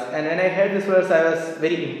the class, and when I heard this verse, I was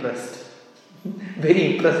very impressed.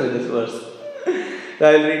 Very impressed with this verse. So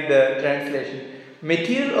I will read the translation.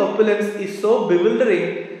 Material opulence is so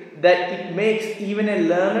bewildering that it makes even a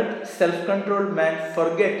learned, self-controlled man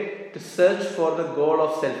forget to search for the goal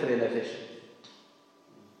of self-realization.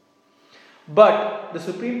 But the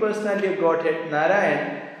Supreme Personality of Godhead,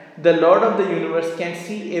 Narayan, the Lord of the universe, can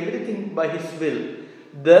see everything by His will.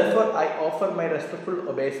 Therefore, I offer my respectful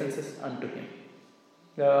obeisances unto Him.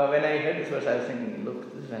 When I heard this verse, I was thinking,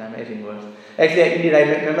 look, this is an amazing verse. Actually, indeed, I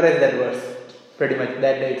memorized that verse. Pretty much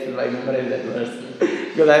that day itself, I memorized that verse.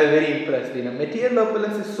 Because I was very impressed. Material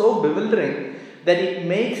opulence is so bewildering that it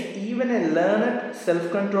makes even a learned,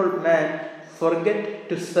 self-controlled man forget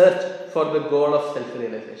to search for the goal of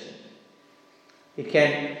self-realization. It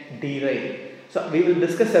can derail. So we will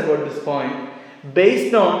discuss about this point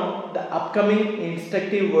based on the upcoming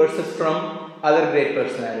instructive verses from other great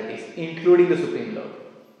personalities, including the Supreme Lord.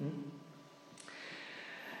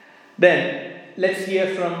 Then let's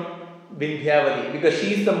hear from Vindhyavati, because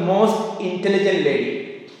she is the most intelligent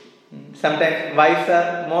lady. Sometimes wives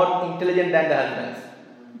are more intelligent than the husbands.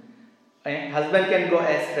 Husband can go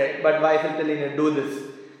astray, but wife will tell him, do this.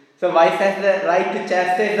 So wife has the right to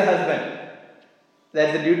chastise the husband.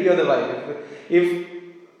 That's the duty of the wife. If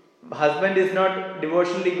husband is not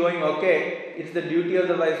devotionally going okay, it's the duty of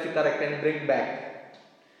the wife to correct and bring back.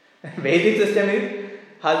 Vedic system is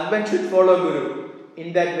husband should follow Guru.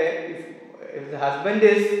 In that way, if the husband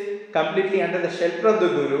is completely under the shelter of the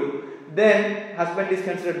Guru, then husband is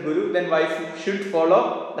considered Guru, then wife should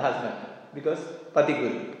follow the husband because Pati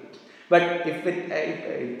Guru. But if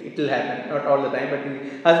it will happen, not all the time,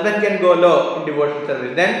 but husband can go low in devotional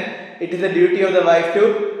service, then it is the duty of the wife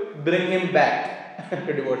to bring him back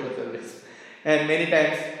to devotional service. And many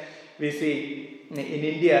times we see in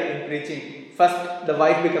India in preaching, first the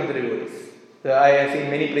wife becomes the devotees. So I have seen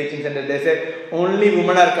many preaching centers, they say only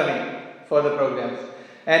women are coming for the programs.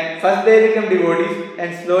 And first they become devotees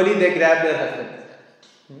and slowly they grab their husbands.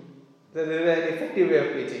 So this is an effective way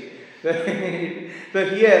of preaching. So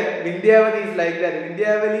here Vindhyavati is like that.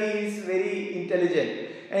 Vindhyavati is very intelligent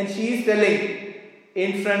and she is telling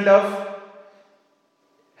in front of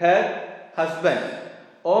her husband,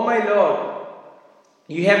 "O my Lord,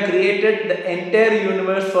 you have created the entire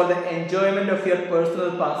universe for the enjoyment of your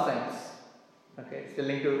personal pastimes." Okay, it's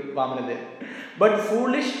telling to Vamana there. "But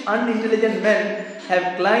foolish, unintelligent men have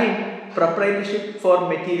claimed proprietorship for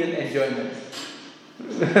material enjoyment."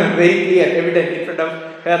 Very clear, evident in front of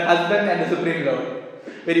her husband and the Supreme Lord.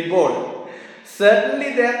 Very bold. "Certainly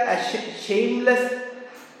they are shameless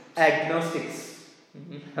agnostics."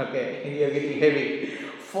 Okay, you are getting heavy.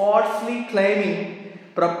 "Falsely claiming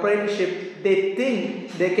proprietorship, they think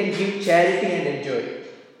they can give charity and enjoy."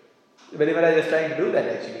 Very well, I was trying to do that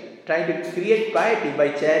actually. Trying to create piety by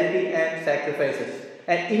charity and sacrifices.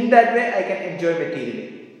 And in that way, I can enjoy materially.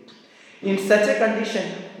 "In such a condition,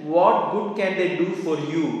 what good can they do for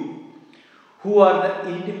you, who are the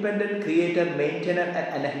independent creator, maintainer, and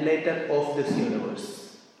annihilator of this universe?"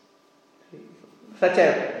 Such a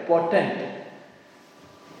potent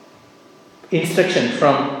instruction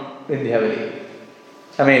from Vindhyavali.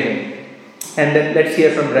 Amazing. And then let's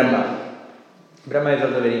hear from Brahma. Brahma is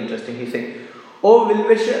also very interesting. He says, "O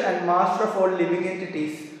well-wisher and master of all living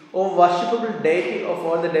entities, O worshipable deity of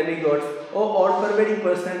all the demigods, O all-pervading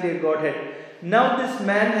personality of Godhead, now this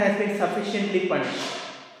man has been sufficiently punished."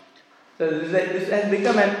 So this has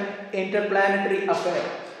become an interplanetary affair.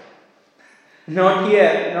 Not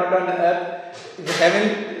here, not on the earth. In the heaven,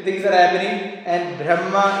 things are happening, and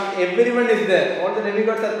Brahma, everyone is there. All the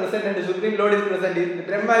demigods are present, and the Supreme Lord is present.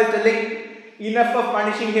 Brahma is telling, enough of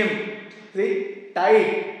punishing him. See, tied,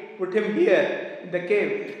 put him here in the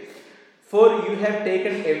cave. "For you have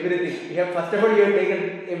taken everything." First of all, you have taken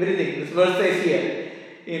everything. This verse says here.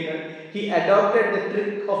 He adopted the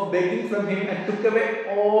trick of begging from him and took away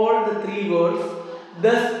all the three worlds.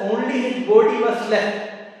 Thus, only his body was left.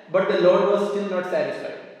 But the Lord was still not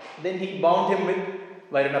satisfied. Then he bound him with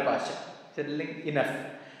Varuna Pasha. Said, enough.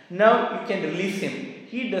 Now you can release him.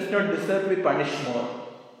 He does not deserve to be punished more.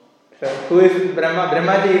 So who is Brahma?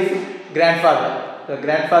 Brahmaji is grandfather. So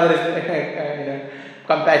grandfather is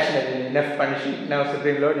compassionate, enough punishing. Now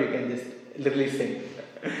Supreme Lord, you can just release him.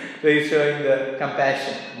 So he's showing the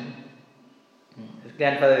compassion. His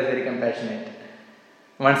grandfather is very compassionate.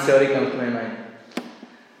 One story comes to my mind.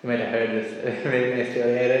 You might have heard this very nice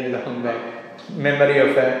story. I read long back. Memory of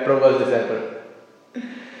a Prabhupada's disciple.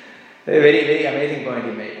 A very, very amazing point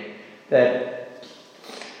he made. That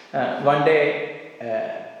one day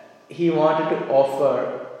he wanted to offer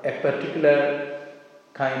a particular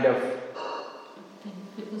kind of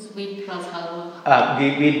it was wheat halwa.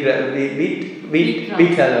 Wheat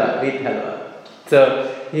halwa. So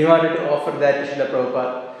he wanted to offer that to Srila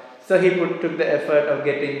Prabhupada. So he took the effort of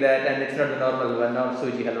getting that, and it's not the normal one, not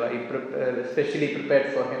suji halwa. He specially prepared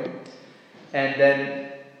for him, and then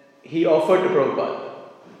he offered to Prabhupada.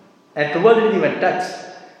 And Prabhupada didn't even touch.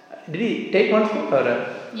 Did he take one spoon or?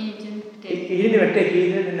 He didn't take. He didn't even take.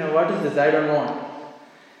 He said, "What is this? I don't want."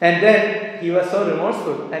 And then he was so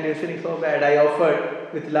remorseful and he was feeling so bad. I offered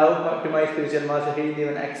with love to my spiritual master. He didn't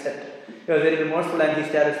even accept. He was very remorseful and he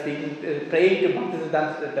started speaking, praying to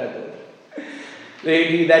Bhaktisiddhanta Thakur.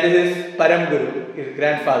 That is his Param Guru, his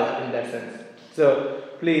grandfather in that sense. So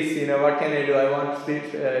please, what can I do? I want to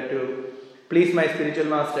please my spiritual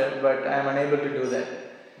master, but I am unable to do that.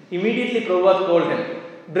 Immediately Prabhupada told him,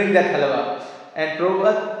 "Bring that halwa." And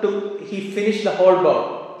Prabhupada he finished the whole bowl.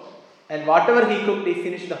 And whatever he cooked, he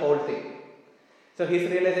finished the whole thing. So his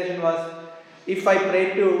realization was, if I pray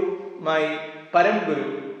to my Param Guru,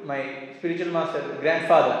 my spiritual master,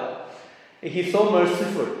 grandfather, he's so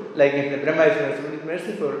merciful, like if the Brahma is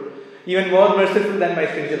merciful, even more merciful than my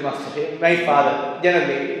spiritual master, my father.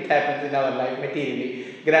 Generally, it happens in our life materially.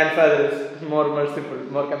 Grandfather is more merciful,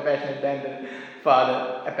 more compassionate than the father,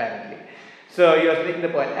 apparently. So he was making the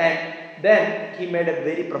point. And then he made a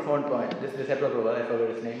very profound point. This disciple of Prabhupada, I forgot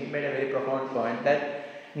his name, he made a very profound point that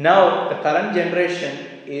now the current generation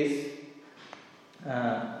is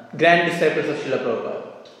grand disciples of Srila Prabhupada.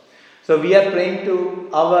 So we are praying to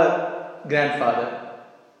our grandfather,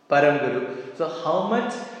 Param Guru. So how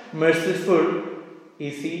much merciful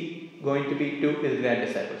is he going to be to his grand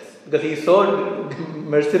disciples? Because he is so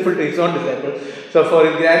merciful to his own disciples. So for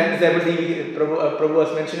his grand disciples, Prabhu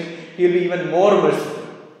was mentioning, he will be even more merciful.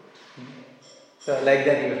 So like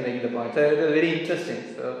that he was making the point. So it was very interesting.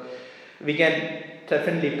 So we can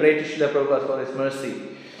definitely pray to Srila Prabhupada for his mercy.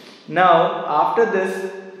 Now after this,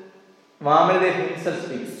 Vamanadev himself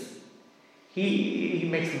speaks. He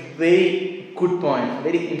makes very good points,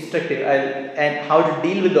 very instructive, and how to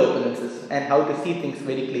deal with the opulences and how to see things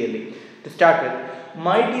very clearly. To start with,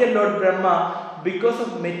 my dear Lord Brahma, because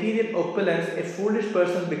of material opulence, a foolish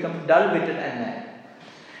person becomes dull-witted and mad.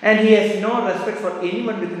 And he has no respect for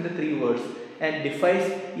anyone within the three worlds. and defies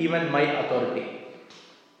even my authority.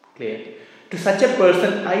 Clear. To such a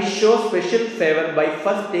person, I show special favor by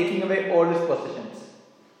first taking away all his possessions.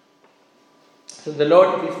 So the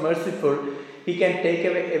Lord, if He is merciful, He can take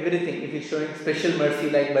away everything if He is showing special mercy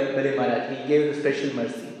like Bali Maharaj. He gave the special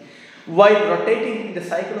mercy. While rotating in the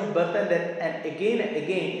cycle of birth and again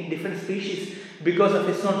in different species because of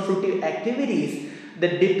his own fruitive activities, the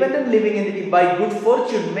dependent living entity by good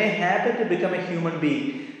fortune may happen to become a human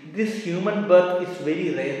being. This human birth is very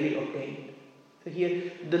rarely obtained. So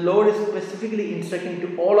here the Lord is specifically instructing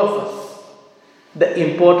to all of us the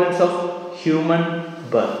importance of human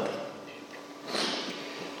birth.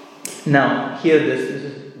 Now, hear this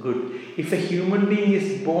is good. If a human being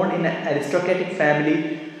is born in an aristocratic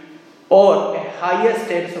family or a higher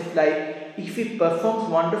status of life, if he performs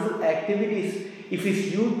wonderful activities, if he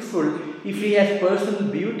is youthful, if he has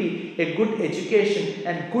personal beauty, a good education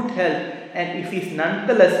and good health, and if he is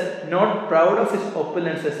nonetheless not proud of his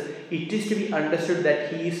opulences, it is to be understood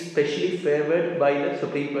that he is specially favored by the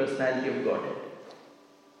Supreme Personality of Godhead.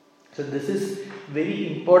 So this is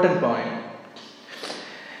very important point.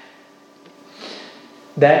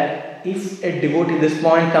 That if a devotee, this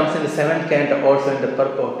point comes in the 7th canto also in the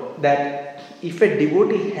purport, that if a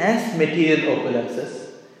devotee has material opulences,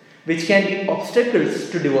 which can be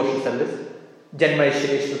obstacles to devotional service,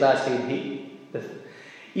 Janmaishri Shrutashridhi,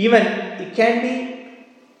 even it can be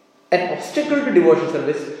an obstacle to devotional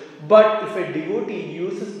service, but if a devotee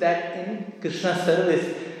uses that in Krishna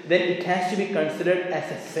service, then it has to be considered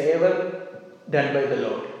as a favor done by the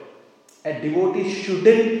Lord. A devotee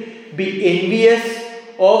shouldn't be envious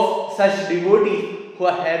of such devotees who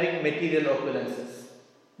are having material opulences.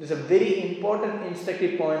 This is a very important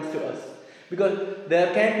instructive point to us, because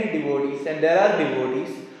there can be devotees and there are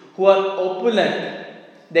devotees who are opulent.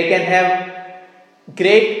 They can have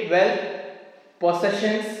great wealth,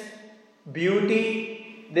 possessions,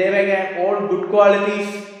 beauty, they may have all good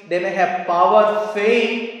qualities, they may have power,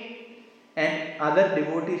 fame, and other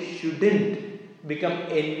devotees shouldn't become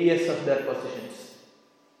envious of their possessions.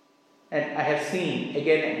 And I have seen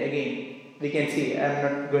again and again, we can see, I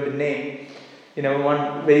am not going to name,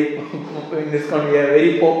 one very, in this country, a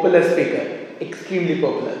very popular speaker, extremely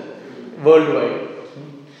popular, worldwide,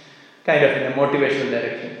 kind of in a motivational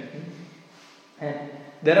direction. And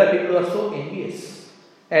there are people who are so envious.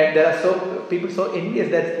 And there are people so envious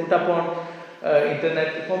that put up on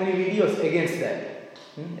internet so many videos against that,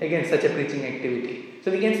 against such a preaching activity.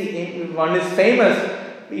 So we can see one is famous.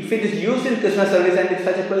 If it is used in Krishna service and if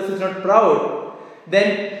such a person is not proud,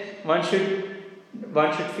 then one should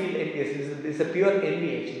feel envious. This is a pure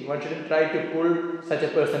envy actually. One shouldn't try to pull such a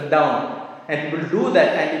person down. And people do that,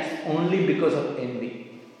 and it's only because of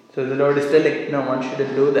envy. So the Lord is telling, no, one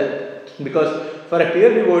shouldn't do that. Because for a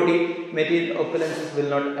pure devotee, material opulences will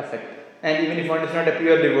not affect. And even if one is not a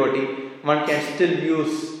pure devotee, one can still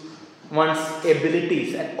use one's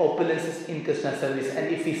abilities and opulences in Krishna service.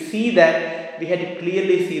 And if we see that, we had to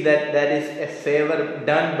clearly see that that is a favor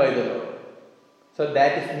done by the Lord. So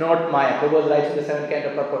that is not Maya. Prabhupada writes in the 7th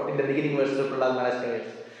canto purport, in the beginning verses of Prahlad Maharaj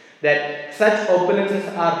writes, that such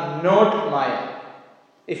opulences are not Maya.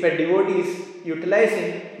 If a devotee is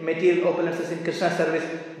utilizing material opulences in Krishna service,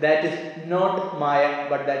 that is not Maya,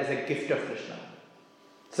 but that is a gift of Krishna.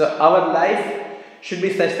 So our life should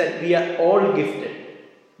be such that we are all gifted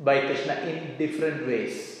by Krishna in different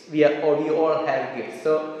ways. We all have gifts.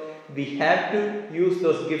 So we have to use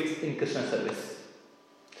those gifts in Krishna service.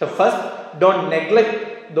 So first, don't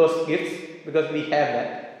neglect those gifts because we have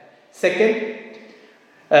that. Second,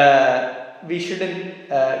 we shouldn't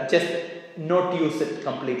just not use it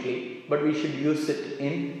completely, but we should use it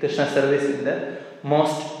in Krishna service in the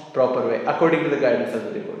most proper way, according to the guidance of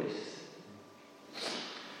the devotees.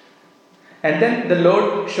 And then the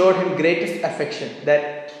Lord showed him greatest affection,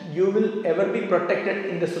 that you will ever be protected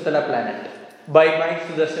in the Sutala planet by my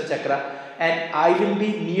Sudarshan Chakra, and I will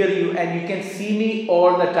be near you and you can see me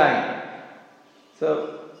all the time.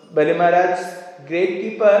 So Bali Maharaj's great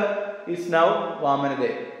keeper is now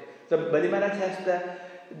Vamanadev. So Bali Maharaj has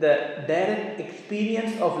the direct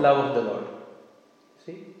experience of love of the Lord.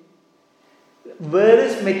 See? Where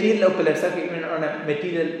is material opulence? Even on a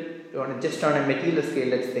material scale,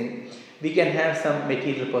 let's think. We can have some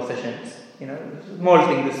material possessions, small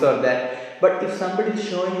thing, this or that. But if somebody is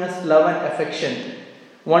showing us love and affection,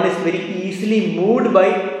 one is very easily moved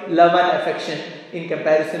by love and affection in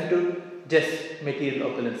comparison to just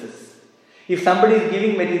material opulences. If somebody is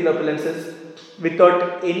giving material opulences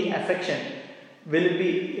without any affection, will it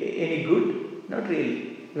be any good? Not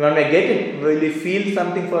really. One may get it. Will you feel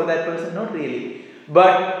something for that person? Not really.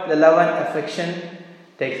 But the love and affection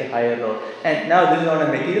takes a higher role. And now this is on a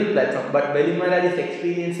material platform, but Bali Maharaj is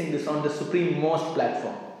experiencing this on the supreme-most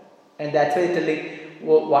platform. And that's why he's telling,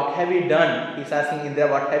 what have you done? He's asking Indra,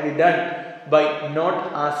 what have you done by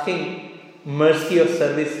not asking mercy of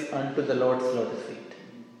service unto the Lord's lotus feet?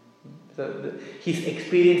 So he's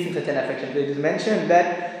experiencing such an affection. It is mentioned that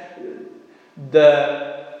the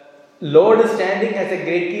Lord is standing as a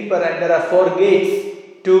gatekeeper, and there are 4 gates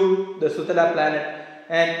to the Sutala planet,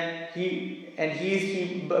 and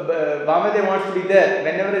Vamadev wants to be there.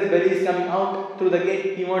 Whenever his belly is coming out through the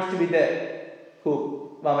gate, he wants to be there. Who?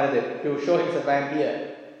 Vamadev, to show himself, I am here.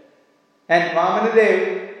 And Vamadev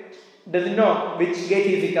doesn't know which gate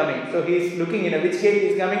is he coming. So he is looking which gate he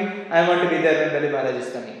is coming. I want to be there when Bali Maharaj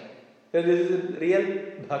is coming. So this is a real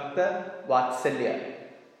Bhakta Vatsalya,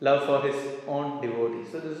 love for his own devotees.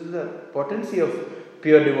 So this is the potency of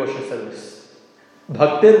pure devotional service.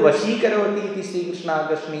 Bhaktir Vashikaravati iti Sri Krishna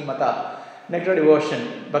Akarshani Mata. Nectar devotion.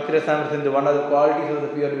 Bhakti Rasamrita Sindhu, one of the qualities of the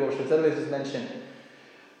pure devotional service is mentioned.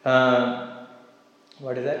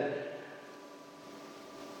 What is that?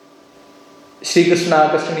 Sri Krishna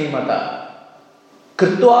Akarshani Mata.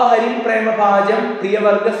 Krutva Harim Prema Bhajam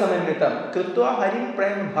Priyavarga Samanvitam. Krutva Harim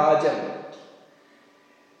Prema Bhajam.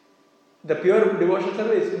 The pure devotional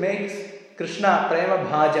service makes Krishna Prema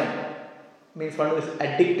Bhajam, means one who is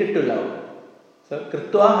addicted to love. So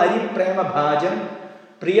Krutva Harim Prema Bhajam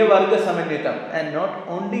Priyavarga Samanvitam. And not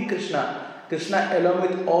only Krishna, Krishna along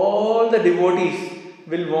with all the devotees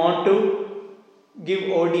will want to give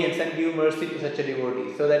audience and give mercy to such a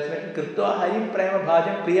devotee. So that's when Krutva Harim Prema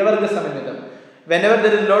Bhajam Priyavarga Samanvitam. Whenever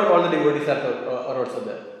there is Lord, all the devotees are also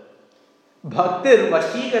there. Bhaktir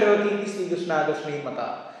Vashikaravati Sri Krishna Akarshani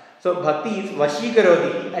Mata. So Bhakti is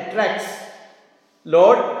Vashikaravati, he attracts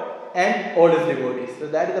Lord and all his devotees. So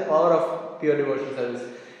that is the power of pure devotional service.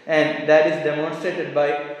 And that is demonstrated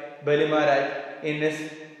by Bali Maharaj in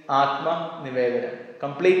his Atma Nivedana,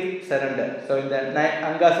 complete surrender. So in the 9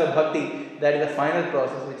 Angas of Bhakti, that is the final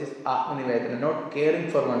process, which is Atma Nivedana, not caring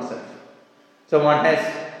for oneself. So one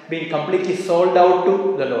has been completely sold out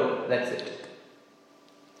to the Lord. That's it.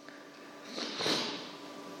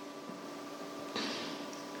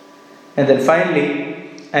 And then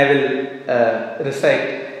finally, I will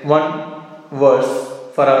recite one verse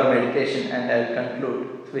for our meditation, and I will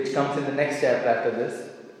conclude, which comes in the next chapter after this.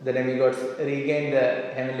 The demigods regain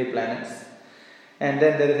the heavenly planets. And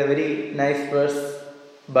then there is a very nice verse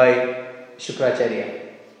by Shukracharya.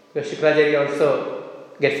 Because Shukracharya also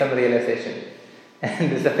gets some realization.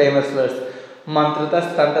 And this is a famous verse.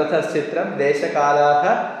 Mantratas tantratas chitram desha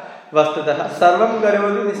kalaha vastutaha sarvam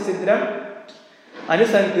garavadu nischidram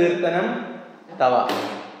anusankirtanam tava.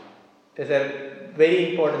 It's a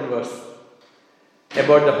very important verse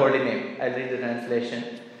about the holy name. I'll read the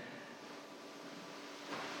translation.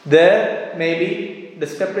 There may be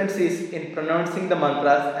discrepancies in pronouncing the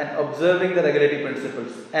mantras and observing the regulatory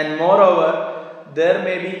principles. And moreover, there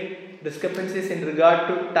may be discrepancies in regard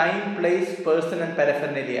to time, place, person and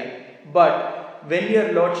paraphernalia. But when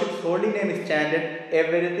your Lordship's holy name is chanted,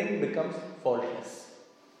 everything becomes faultless.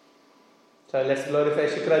 So let's glorify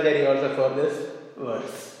Shukracharya also for this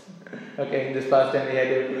verse. Okay, in this past time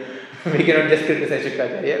we cannot just criticize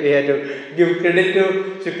Shukracharya. We had to give credit to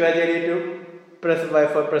Shukracharya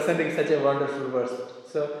for presenting such a wonderful verse.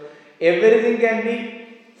 So everything can be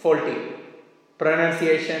faulty.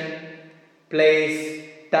 Pronunciation, place,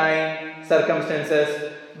 time,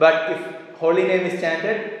 circumstances. But if holy name is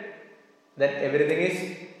chanted, then everything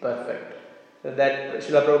is perfect. So that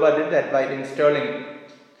Srila Prabhupada did that by installing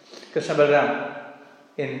Krishna Balaram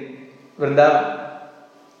in Vrindavan.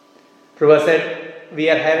 Prabhupada said, we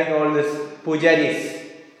are having all these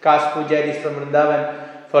pujaris, caste pujaris from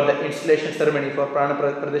Vrindavan for the installation ceremony for Prana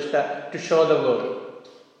Pradishta to show the world.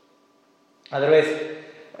 Otherwise,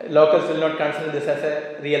 locals will not consider this as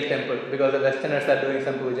a real temple because the Westerners are doing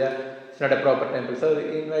some puja. It's not a proper temple. So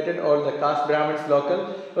we invited all the caste Brahmins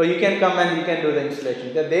local. Oh, you can come and you can do the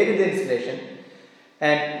installation. They did the installation.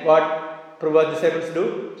 And what Prabhupada's disciples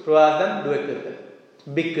do? Prabhupada asked them, do a kirtan.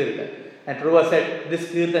 Big kirtan. And Prabhupada said,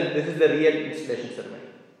 this kirtan, this is the real installation ceremony.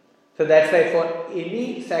 So that's why for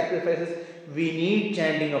any sacrifices, we need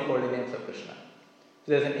chanting of holy names of Krishna.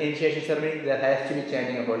 So there's an initiation ceremony, there has to be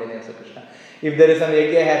chanting of holy names of Krishna. If there is some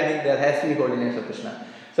yajna happening, there has to be holy names of Krishna.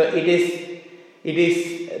 So it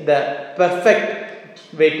is the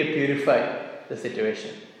perfect way to purify the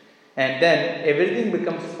situation. And then everything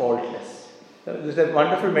becomes faultless. So this is a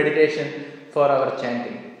wonderful meditation for our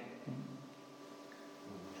chanting.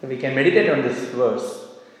 So we can meditate on this verse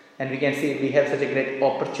and we can see we have such a great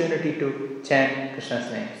opportunity to chant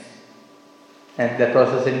Krishna's names. And the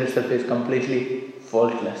process in itself is completely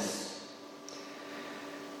faultless.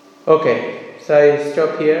 Okay, so I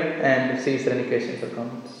stop here and see if there are any questions or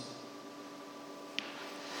comments.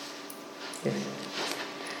 Yes.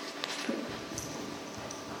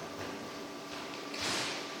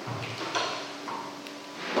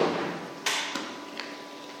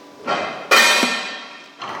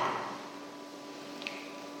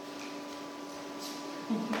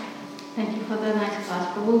 Thank you for the nice class,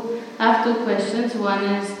 Prabhu. I have 2 questions. One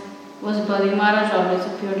is, was Bali Maharaj always a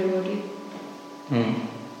pure devotee?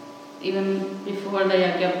 Even before the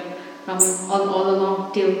Yagya, from all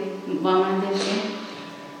along till Vamana came?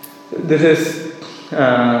 This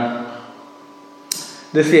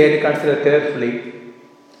we have to consider carefully.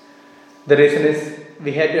 The reason is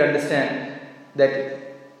we have to understand that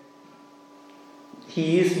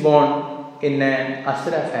he is born in an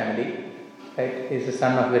Asura family, right? He is the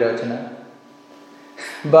son of Virachana,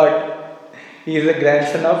 but he is the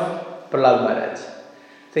grandson of Prahlad Maharaj.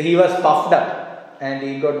 So he was puffed up and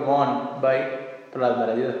he got won by Prahlad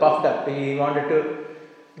Maharaj. He was puffed up. He wanted to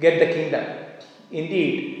get the kingdom.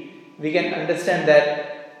 Indeed, we can understand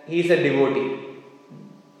that he is a devotee.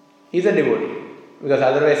 He is a devotee. Because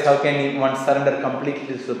otherwise, how can one surrender completely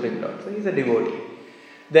to the Supreme Lord? So he is a devotee.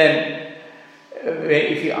 Then,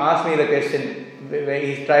 if you ask me the question, where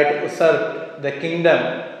he tried to usurp the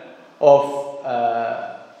kingdom of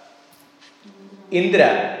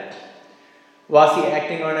Indra, was he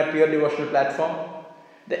acting on a pure devotional platform?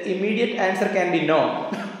 The immediate answer can be no.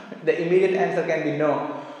 The immediate answer can be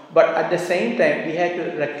no. But at the same time, we have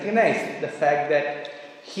to recognize the fact that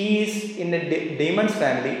he is in a demon's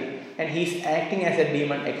family and he is acting as a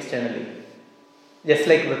demon externally. Just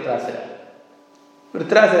like Vritrasura.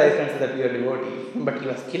 Vritrasura is considered a pure devotee, but he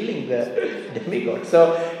was killing the demigod.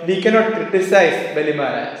 So we cannot criticize Bali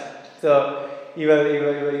Maharaj. So he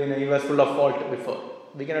was full of fault before.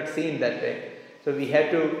 We cannot see him that way. So we have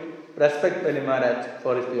to respect Bali Maharaj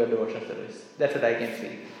for his pure devotional service. That's what I can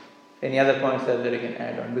see. Any other points that we can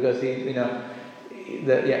add on? Because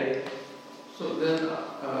So then,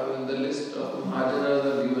 when the list of Mahajanas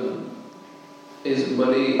are given, is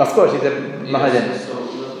Bali... Of course, he's a Mahajan. Yes, so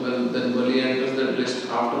when then Bali enters that list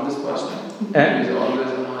after this pastime, he is always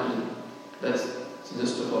a Mahajan. That's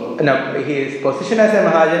just to follow. No, his position as a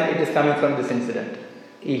Mahajan, it is coming from this incident.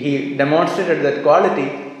 He demonstrated that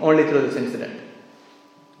quality only through this incident.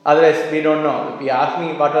 Otherwise, we don't know. If you ask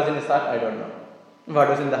me what was in his heart, I don't know. What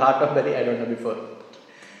was in the heart of Bali, I don't know before.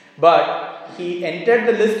 But he entered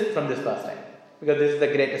the list from this pastime. Because this is the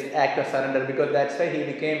greatest act of surrender. Because that's why he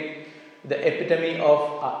became the epitome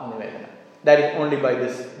of Atma-nivedana. That is only by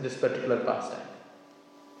this particular pastime.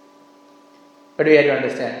 But we have to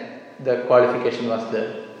understand the qualification was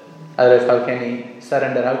there. Otherwise, how can he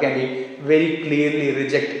surrender? How can he very clearly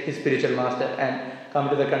reject his spiritual master and come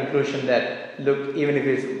to the conclusion that, look, even if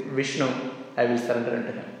it is Vishnu, I will surrender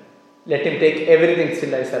unto him. Let him take everything,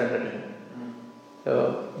 still I surrender to him.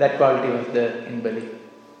 So that quality was there in Bali.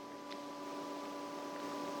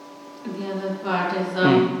 The other part is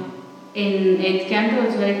in 8th canto,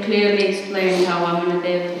 it's very clearly explained how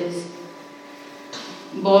Vamanadev is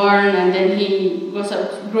born and then he grows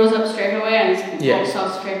up straight away and walks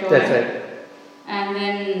out straight away. That's right.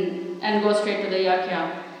 And goes straight to the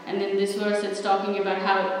Yakya. And in this verse, it's talking about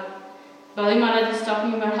how Bali Maharaj is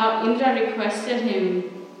talking about how Indra requested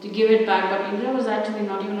him to give it back, but Indra was actually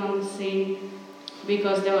not even on the scene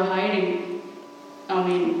because they were hiding.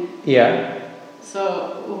 Yeah.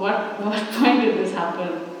 So what point did this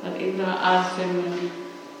happen? That Indra asked him.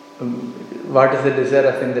 What is the desire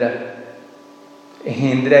of Indra?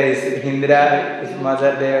 Indra, his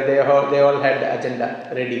mother, they all had the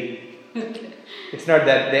agenda ready. Okay. It's not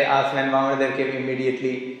that they asked when Vamanadev came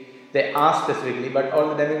immediately. They asked specifically, but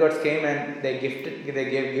all the demigods came and they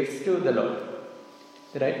gave gifts to the Lord.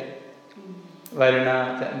 Right?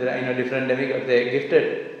 Varuna, Chandra, different demigods, they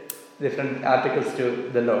gifted different articles to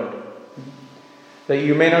the Lord. So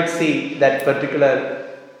you may not see that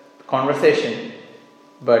particular conversation,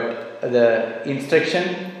 but the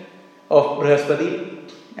instruction of Brihaspati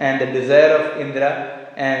and the desire of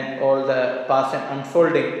Indra and all the past and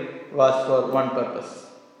unfolding was for one purpose.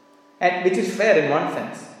 And which is fair in one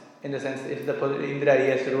sense. In the sense, if Indra he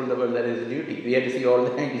has to rule the world, that is his duty. We have to see all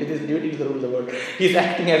the things. It is his duty to rule the world. He is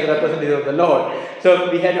acting as a representative of the Lord.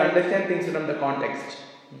 So we have to understand things from the context.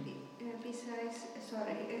 Besides,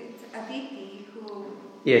 it's Aditi who...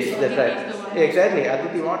 Yes, that's right. Exactly,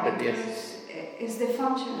 Aditi wanted, yes. Is the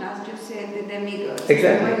function, as you said, the demigods.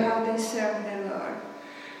 Exactly. How they serve the Lord.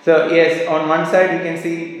 So yes, on one side you can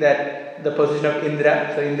see that the position of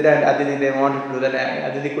Indra. So Indra and Aditi, they wanted to do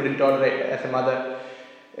that. Aditi couldn't tolerate as a mother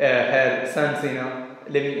her sons,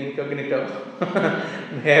 living incognito.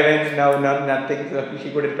 Heavens now, nothing, so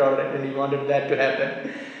she couldn't tolerate, and he wanted that to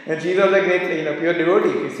happen. And she's also a great, pure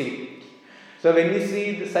devotee, you see. So when we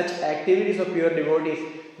see such activities of pure devotees,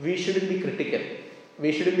 we shouldn't be critical.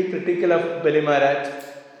 We shouldn't be critical of Bali Maharaj.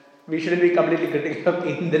 We shouldn't be completely critical of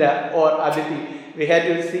Indra or Aditi. We have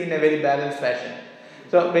to see in a very balanced fashion.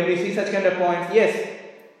 So when we see such kind of points, yes,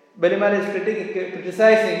 Bali Maharaj is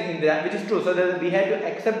criticizing Indra, which is true. So that we have to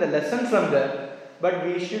accept the lesson from there, but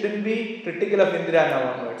we shouldn't be critical of Indra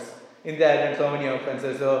now onwards. Indra has done so many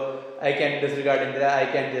offenses, so I can disregard Indra, I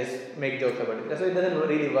can just make jokes about it. So it doesn't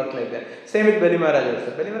really work like that. Same with Bali Maharaj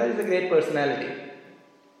also. Bali Maharaj is a great personality.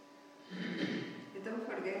 Don't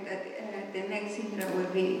forget that the next Indra will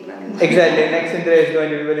be Bali Maharaj. Exactly, next Indra is going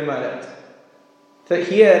to be Bali Maharaj. So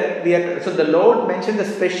here, so the Lord mentioned the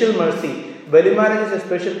special mercy. Bali Maharaj is a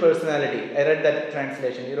special personality. I read that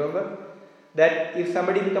translation, you remember? That if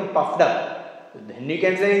somebody becomes puffed up, then you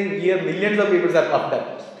can say here millions of people are puffed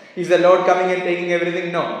up. Is the Lord coming and taking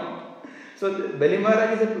everything? No. So Bali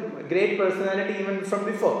Maharaj is a great personality even from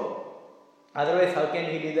before. Otherwise, how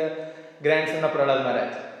can he be the grandson of Prahlad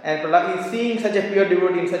Maharaj? And Prahlad is seeing such a pure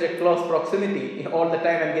devotee in such a close proximity all the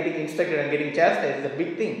time and getting instructed and getting chastised is a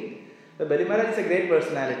big thing. So Bali Maharaj is a great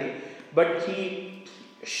personality, but he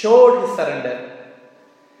showed his surrender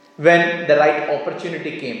when the right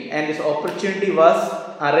opportunity came, and this opportunity was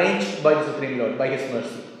arranged by the Supreme Lord, by His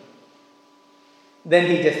mercy. Then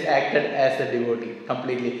he just acted as a devotee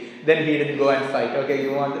completely. Then he didn't go and fight. Okay,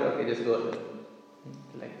 you want it? Okay, just go.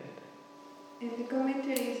 Like that. In the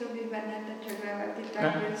commentaries of Vivekananda Chakravarti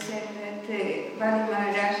Thakur said that Bali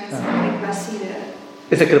Maharaj is a Kripa Siddha.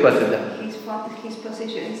 It's a Kripa Siddha. His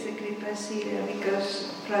position is the Kripa Siddha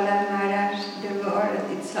because Prahlad Maharaj, the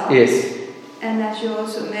Lord itself. Yes. And as you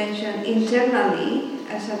also mentioned, internally,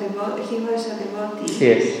 as a devotee, he was a devotee.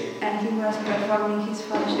 Yes. And he was performing his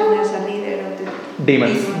function as a leader of the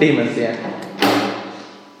demons, yeah.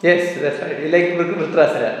 Yes, that's right. Like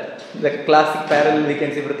Vritrasura. The classic parallel we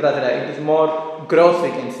can see Vritrasura. It is more gross we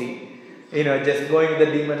can see. Just going with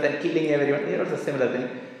the demons and killing everyone. Here also a similar thing.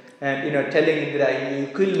 And telling Indra, you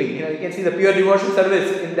kill me. You can see the pure devotional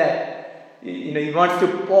service in that. He wants to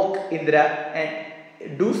poke Indra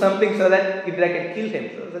and do something so that Indra can kill him.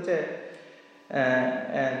 So such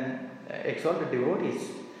an exalted devotees.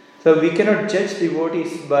 So we cannot judge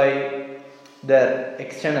devotees by their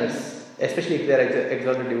externals, especially if they are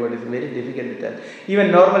exalted devotees. Very difficult to tell.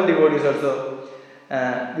 Even normal devotees also,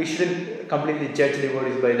 we shouldn't completely judge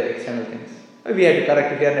devotees by the external things. We have to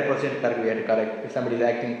correct. If we are in a position to correct, we have to correct. If somebody is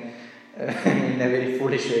acting in a very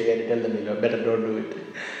foolish way, we have to tell them, better don't do it.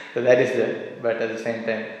 So that is there. But at the same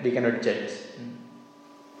time, we cannot judge.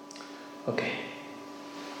 Okay.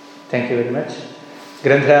 Thank you very much.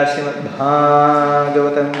 ग्रंथराज Shrimad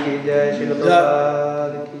Bhagavatam की जय, श्रील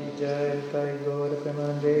प्रभुपाद की जय, हरि गौर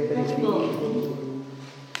प्रेमानंदे हरि बोल।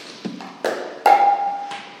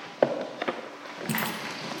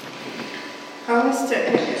 I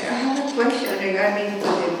have a question regarding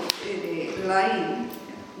the lying.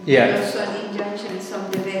 Yeah. There are some injunctions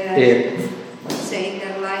of the Vedas saying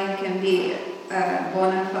that lying can be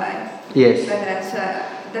bona fide. Yes. But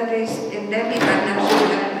that is in Devi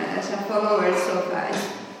Varnashram as a followers of us,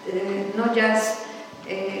 not just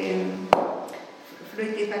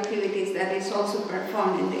fruitive activities that is also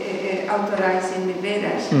performed authorized in the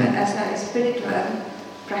Vedas, but as a spiritual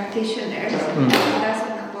practitioner, it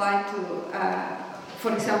doesn't apply to,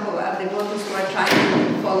 for example, the devotees who are trying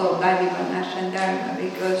to follow Devi Varnashram Dharma,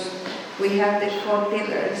 because we have the 4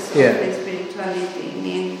 pillars of the spirituality,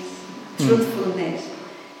 means truthfulness.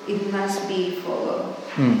 It must be followed.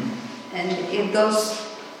 And if those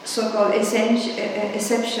so-called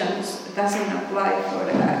exceptions doesn't apply for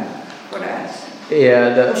us,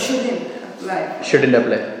 or shouldn't apply. Shouldn't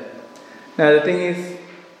apply. Now the thing is,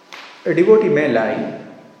 a devotee may lie.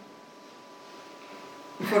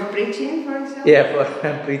 For preaching, for example? Yeah, for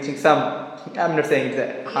preaching. Some, I'm not saying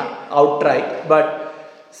it's outright, but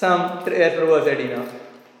some, as Prabhupada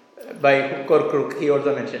said, by hook or crook, he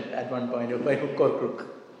also mentioned at one point, by hook or crook.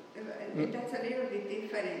 That's a little bit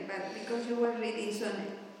different, but because you were reading some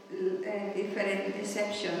different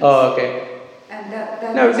deceptions. Oh, okay. And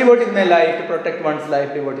that no, devotees may lie to protect one's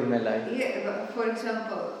life. Devotees may lie. Yeah, but for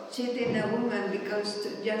example, cheating a woman because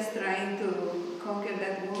just trying to conquer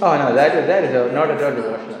that woman. Oh no, that is not at all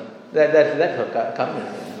devotional. That's karma,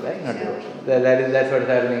 right? Not devotional. That's what is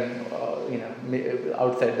happening.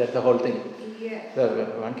 Outside. That's the whole thing. Yeah. So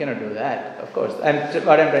one cannot do that, of course. And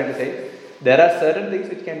what I'm trying to say, there are certain things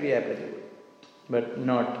which can be applicable, but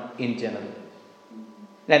not in general.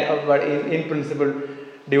 And but in principle,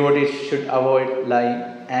 devotees should avoid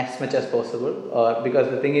lying as much as possible, or because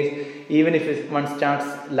the thing is, even if one starts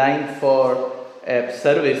lying for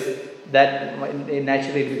service, that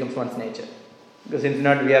naturally it becomes one's nature. Because since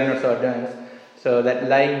we are not so advanced, so that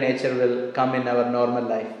lying nature will come in our normal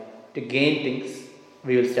life. To gain things,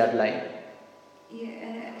 we will start lying.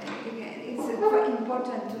 Yeah, again, it's quite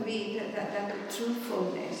important to be that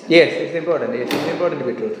truthfulness. Yes, it's important. It's important to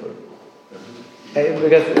be truthful.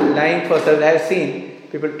 Because lying for service, I have seen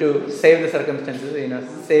people to save the circumstances,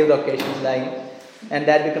 save the occasions, lying, and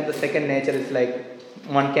that becomes the second nature. It's like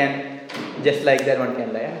one can, just like that, one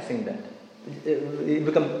can lie. I have seen that. It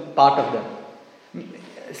becomes part of them.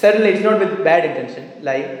 Certainly, it's not with bad intention,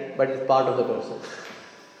 lie, but it's part of the process.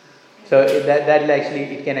 So that actually,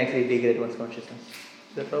 it can actually degrade one's consciousness.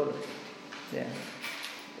 It's the problem. Yeah.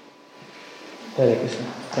 Hare Krishna.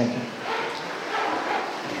 Thank you.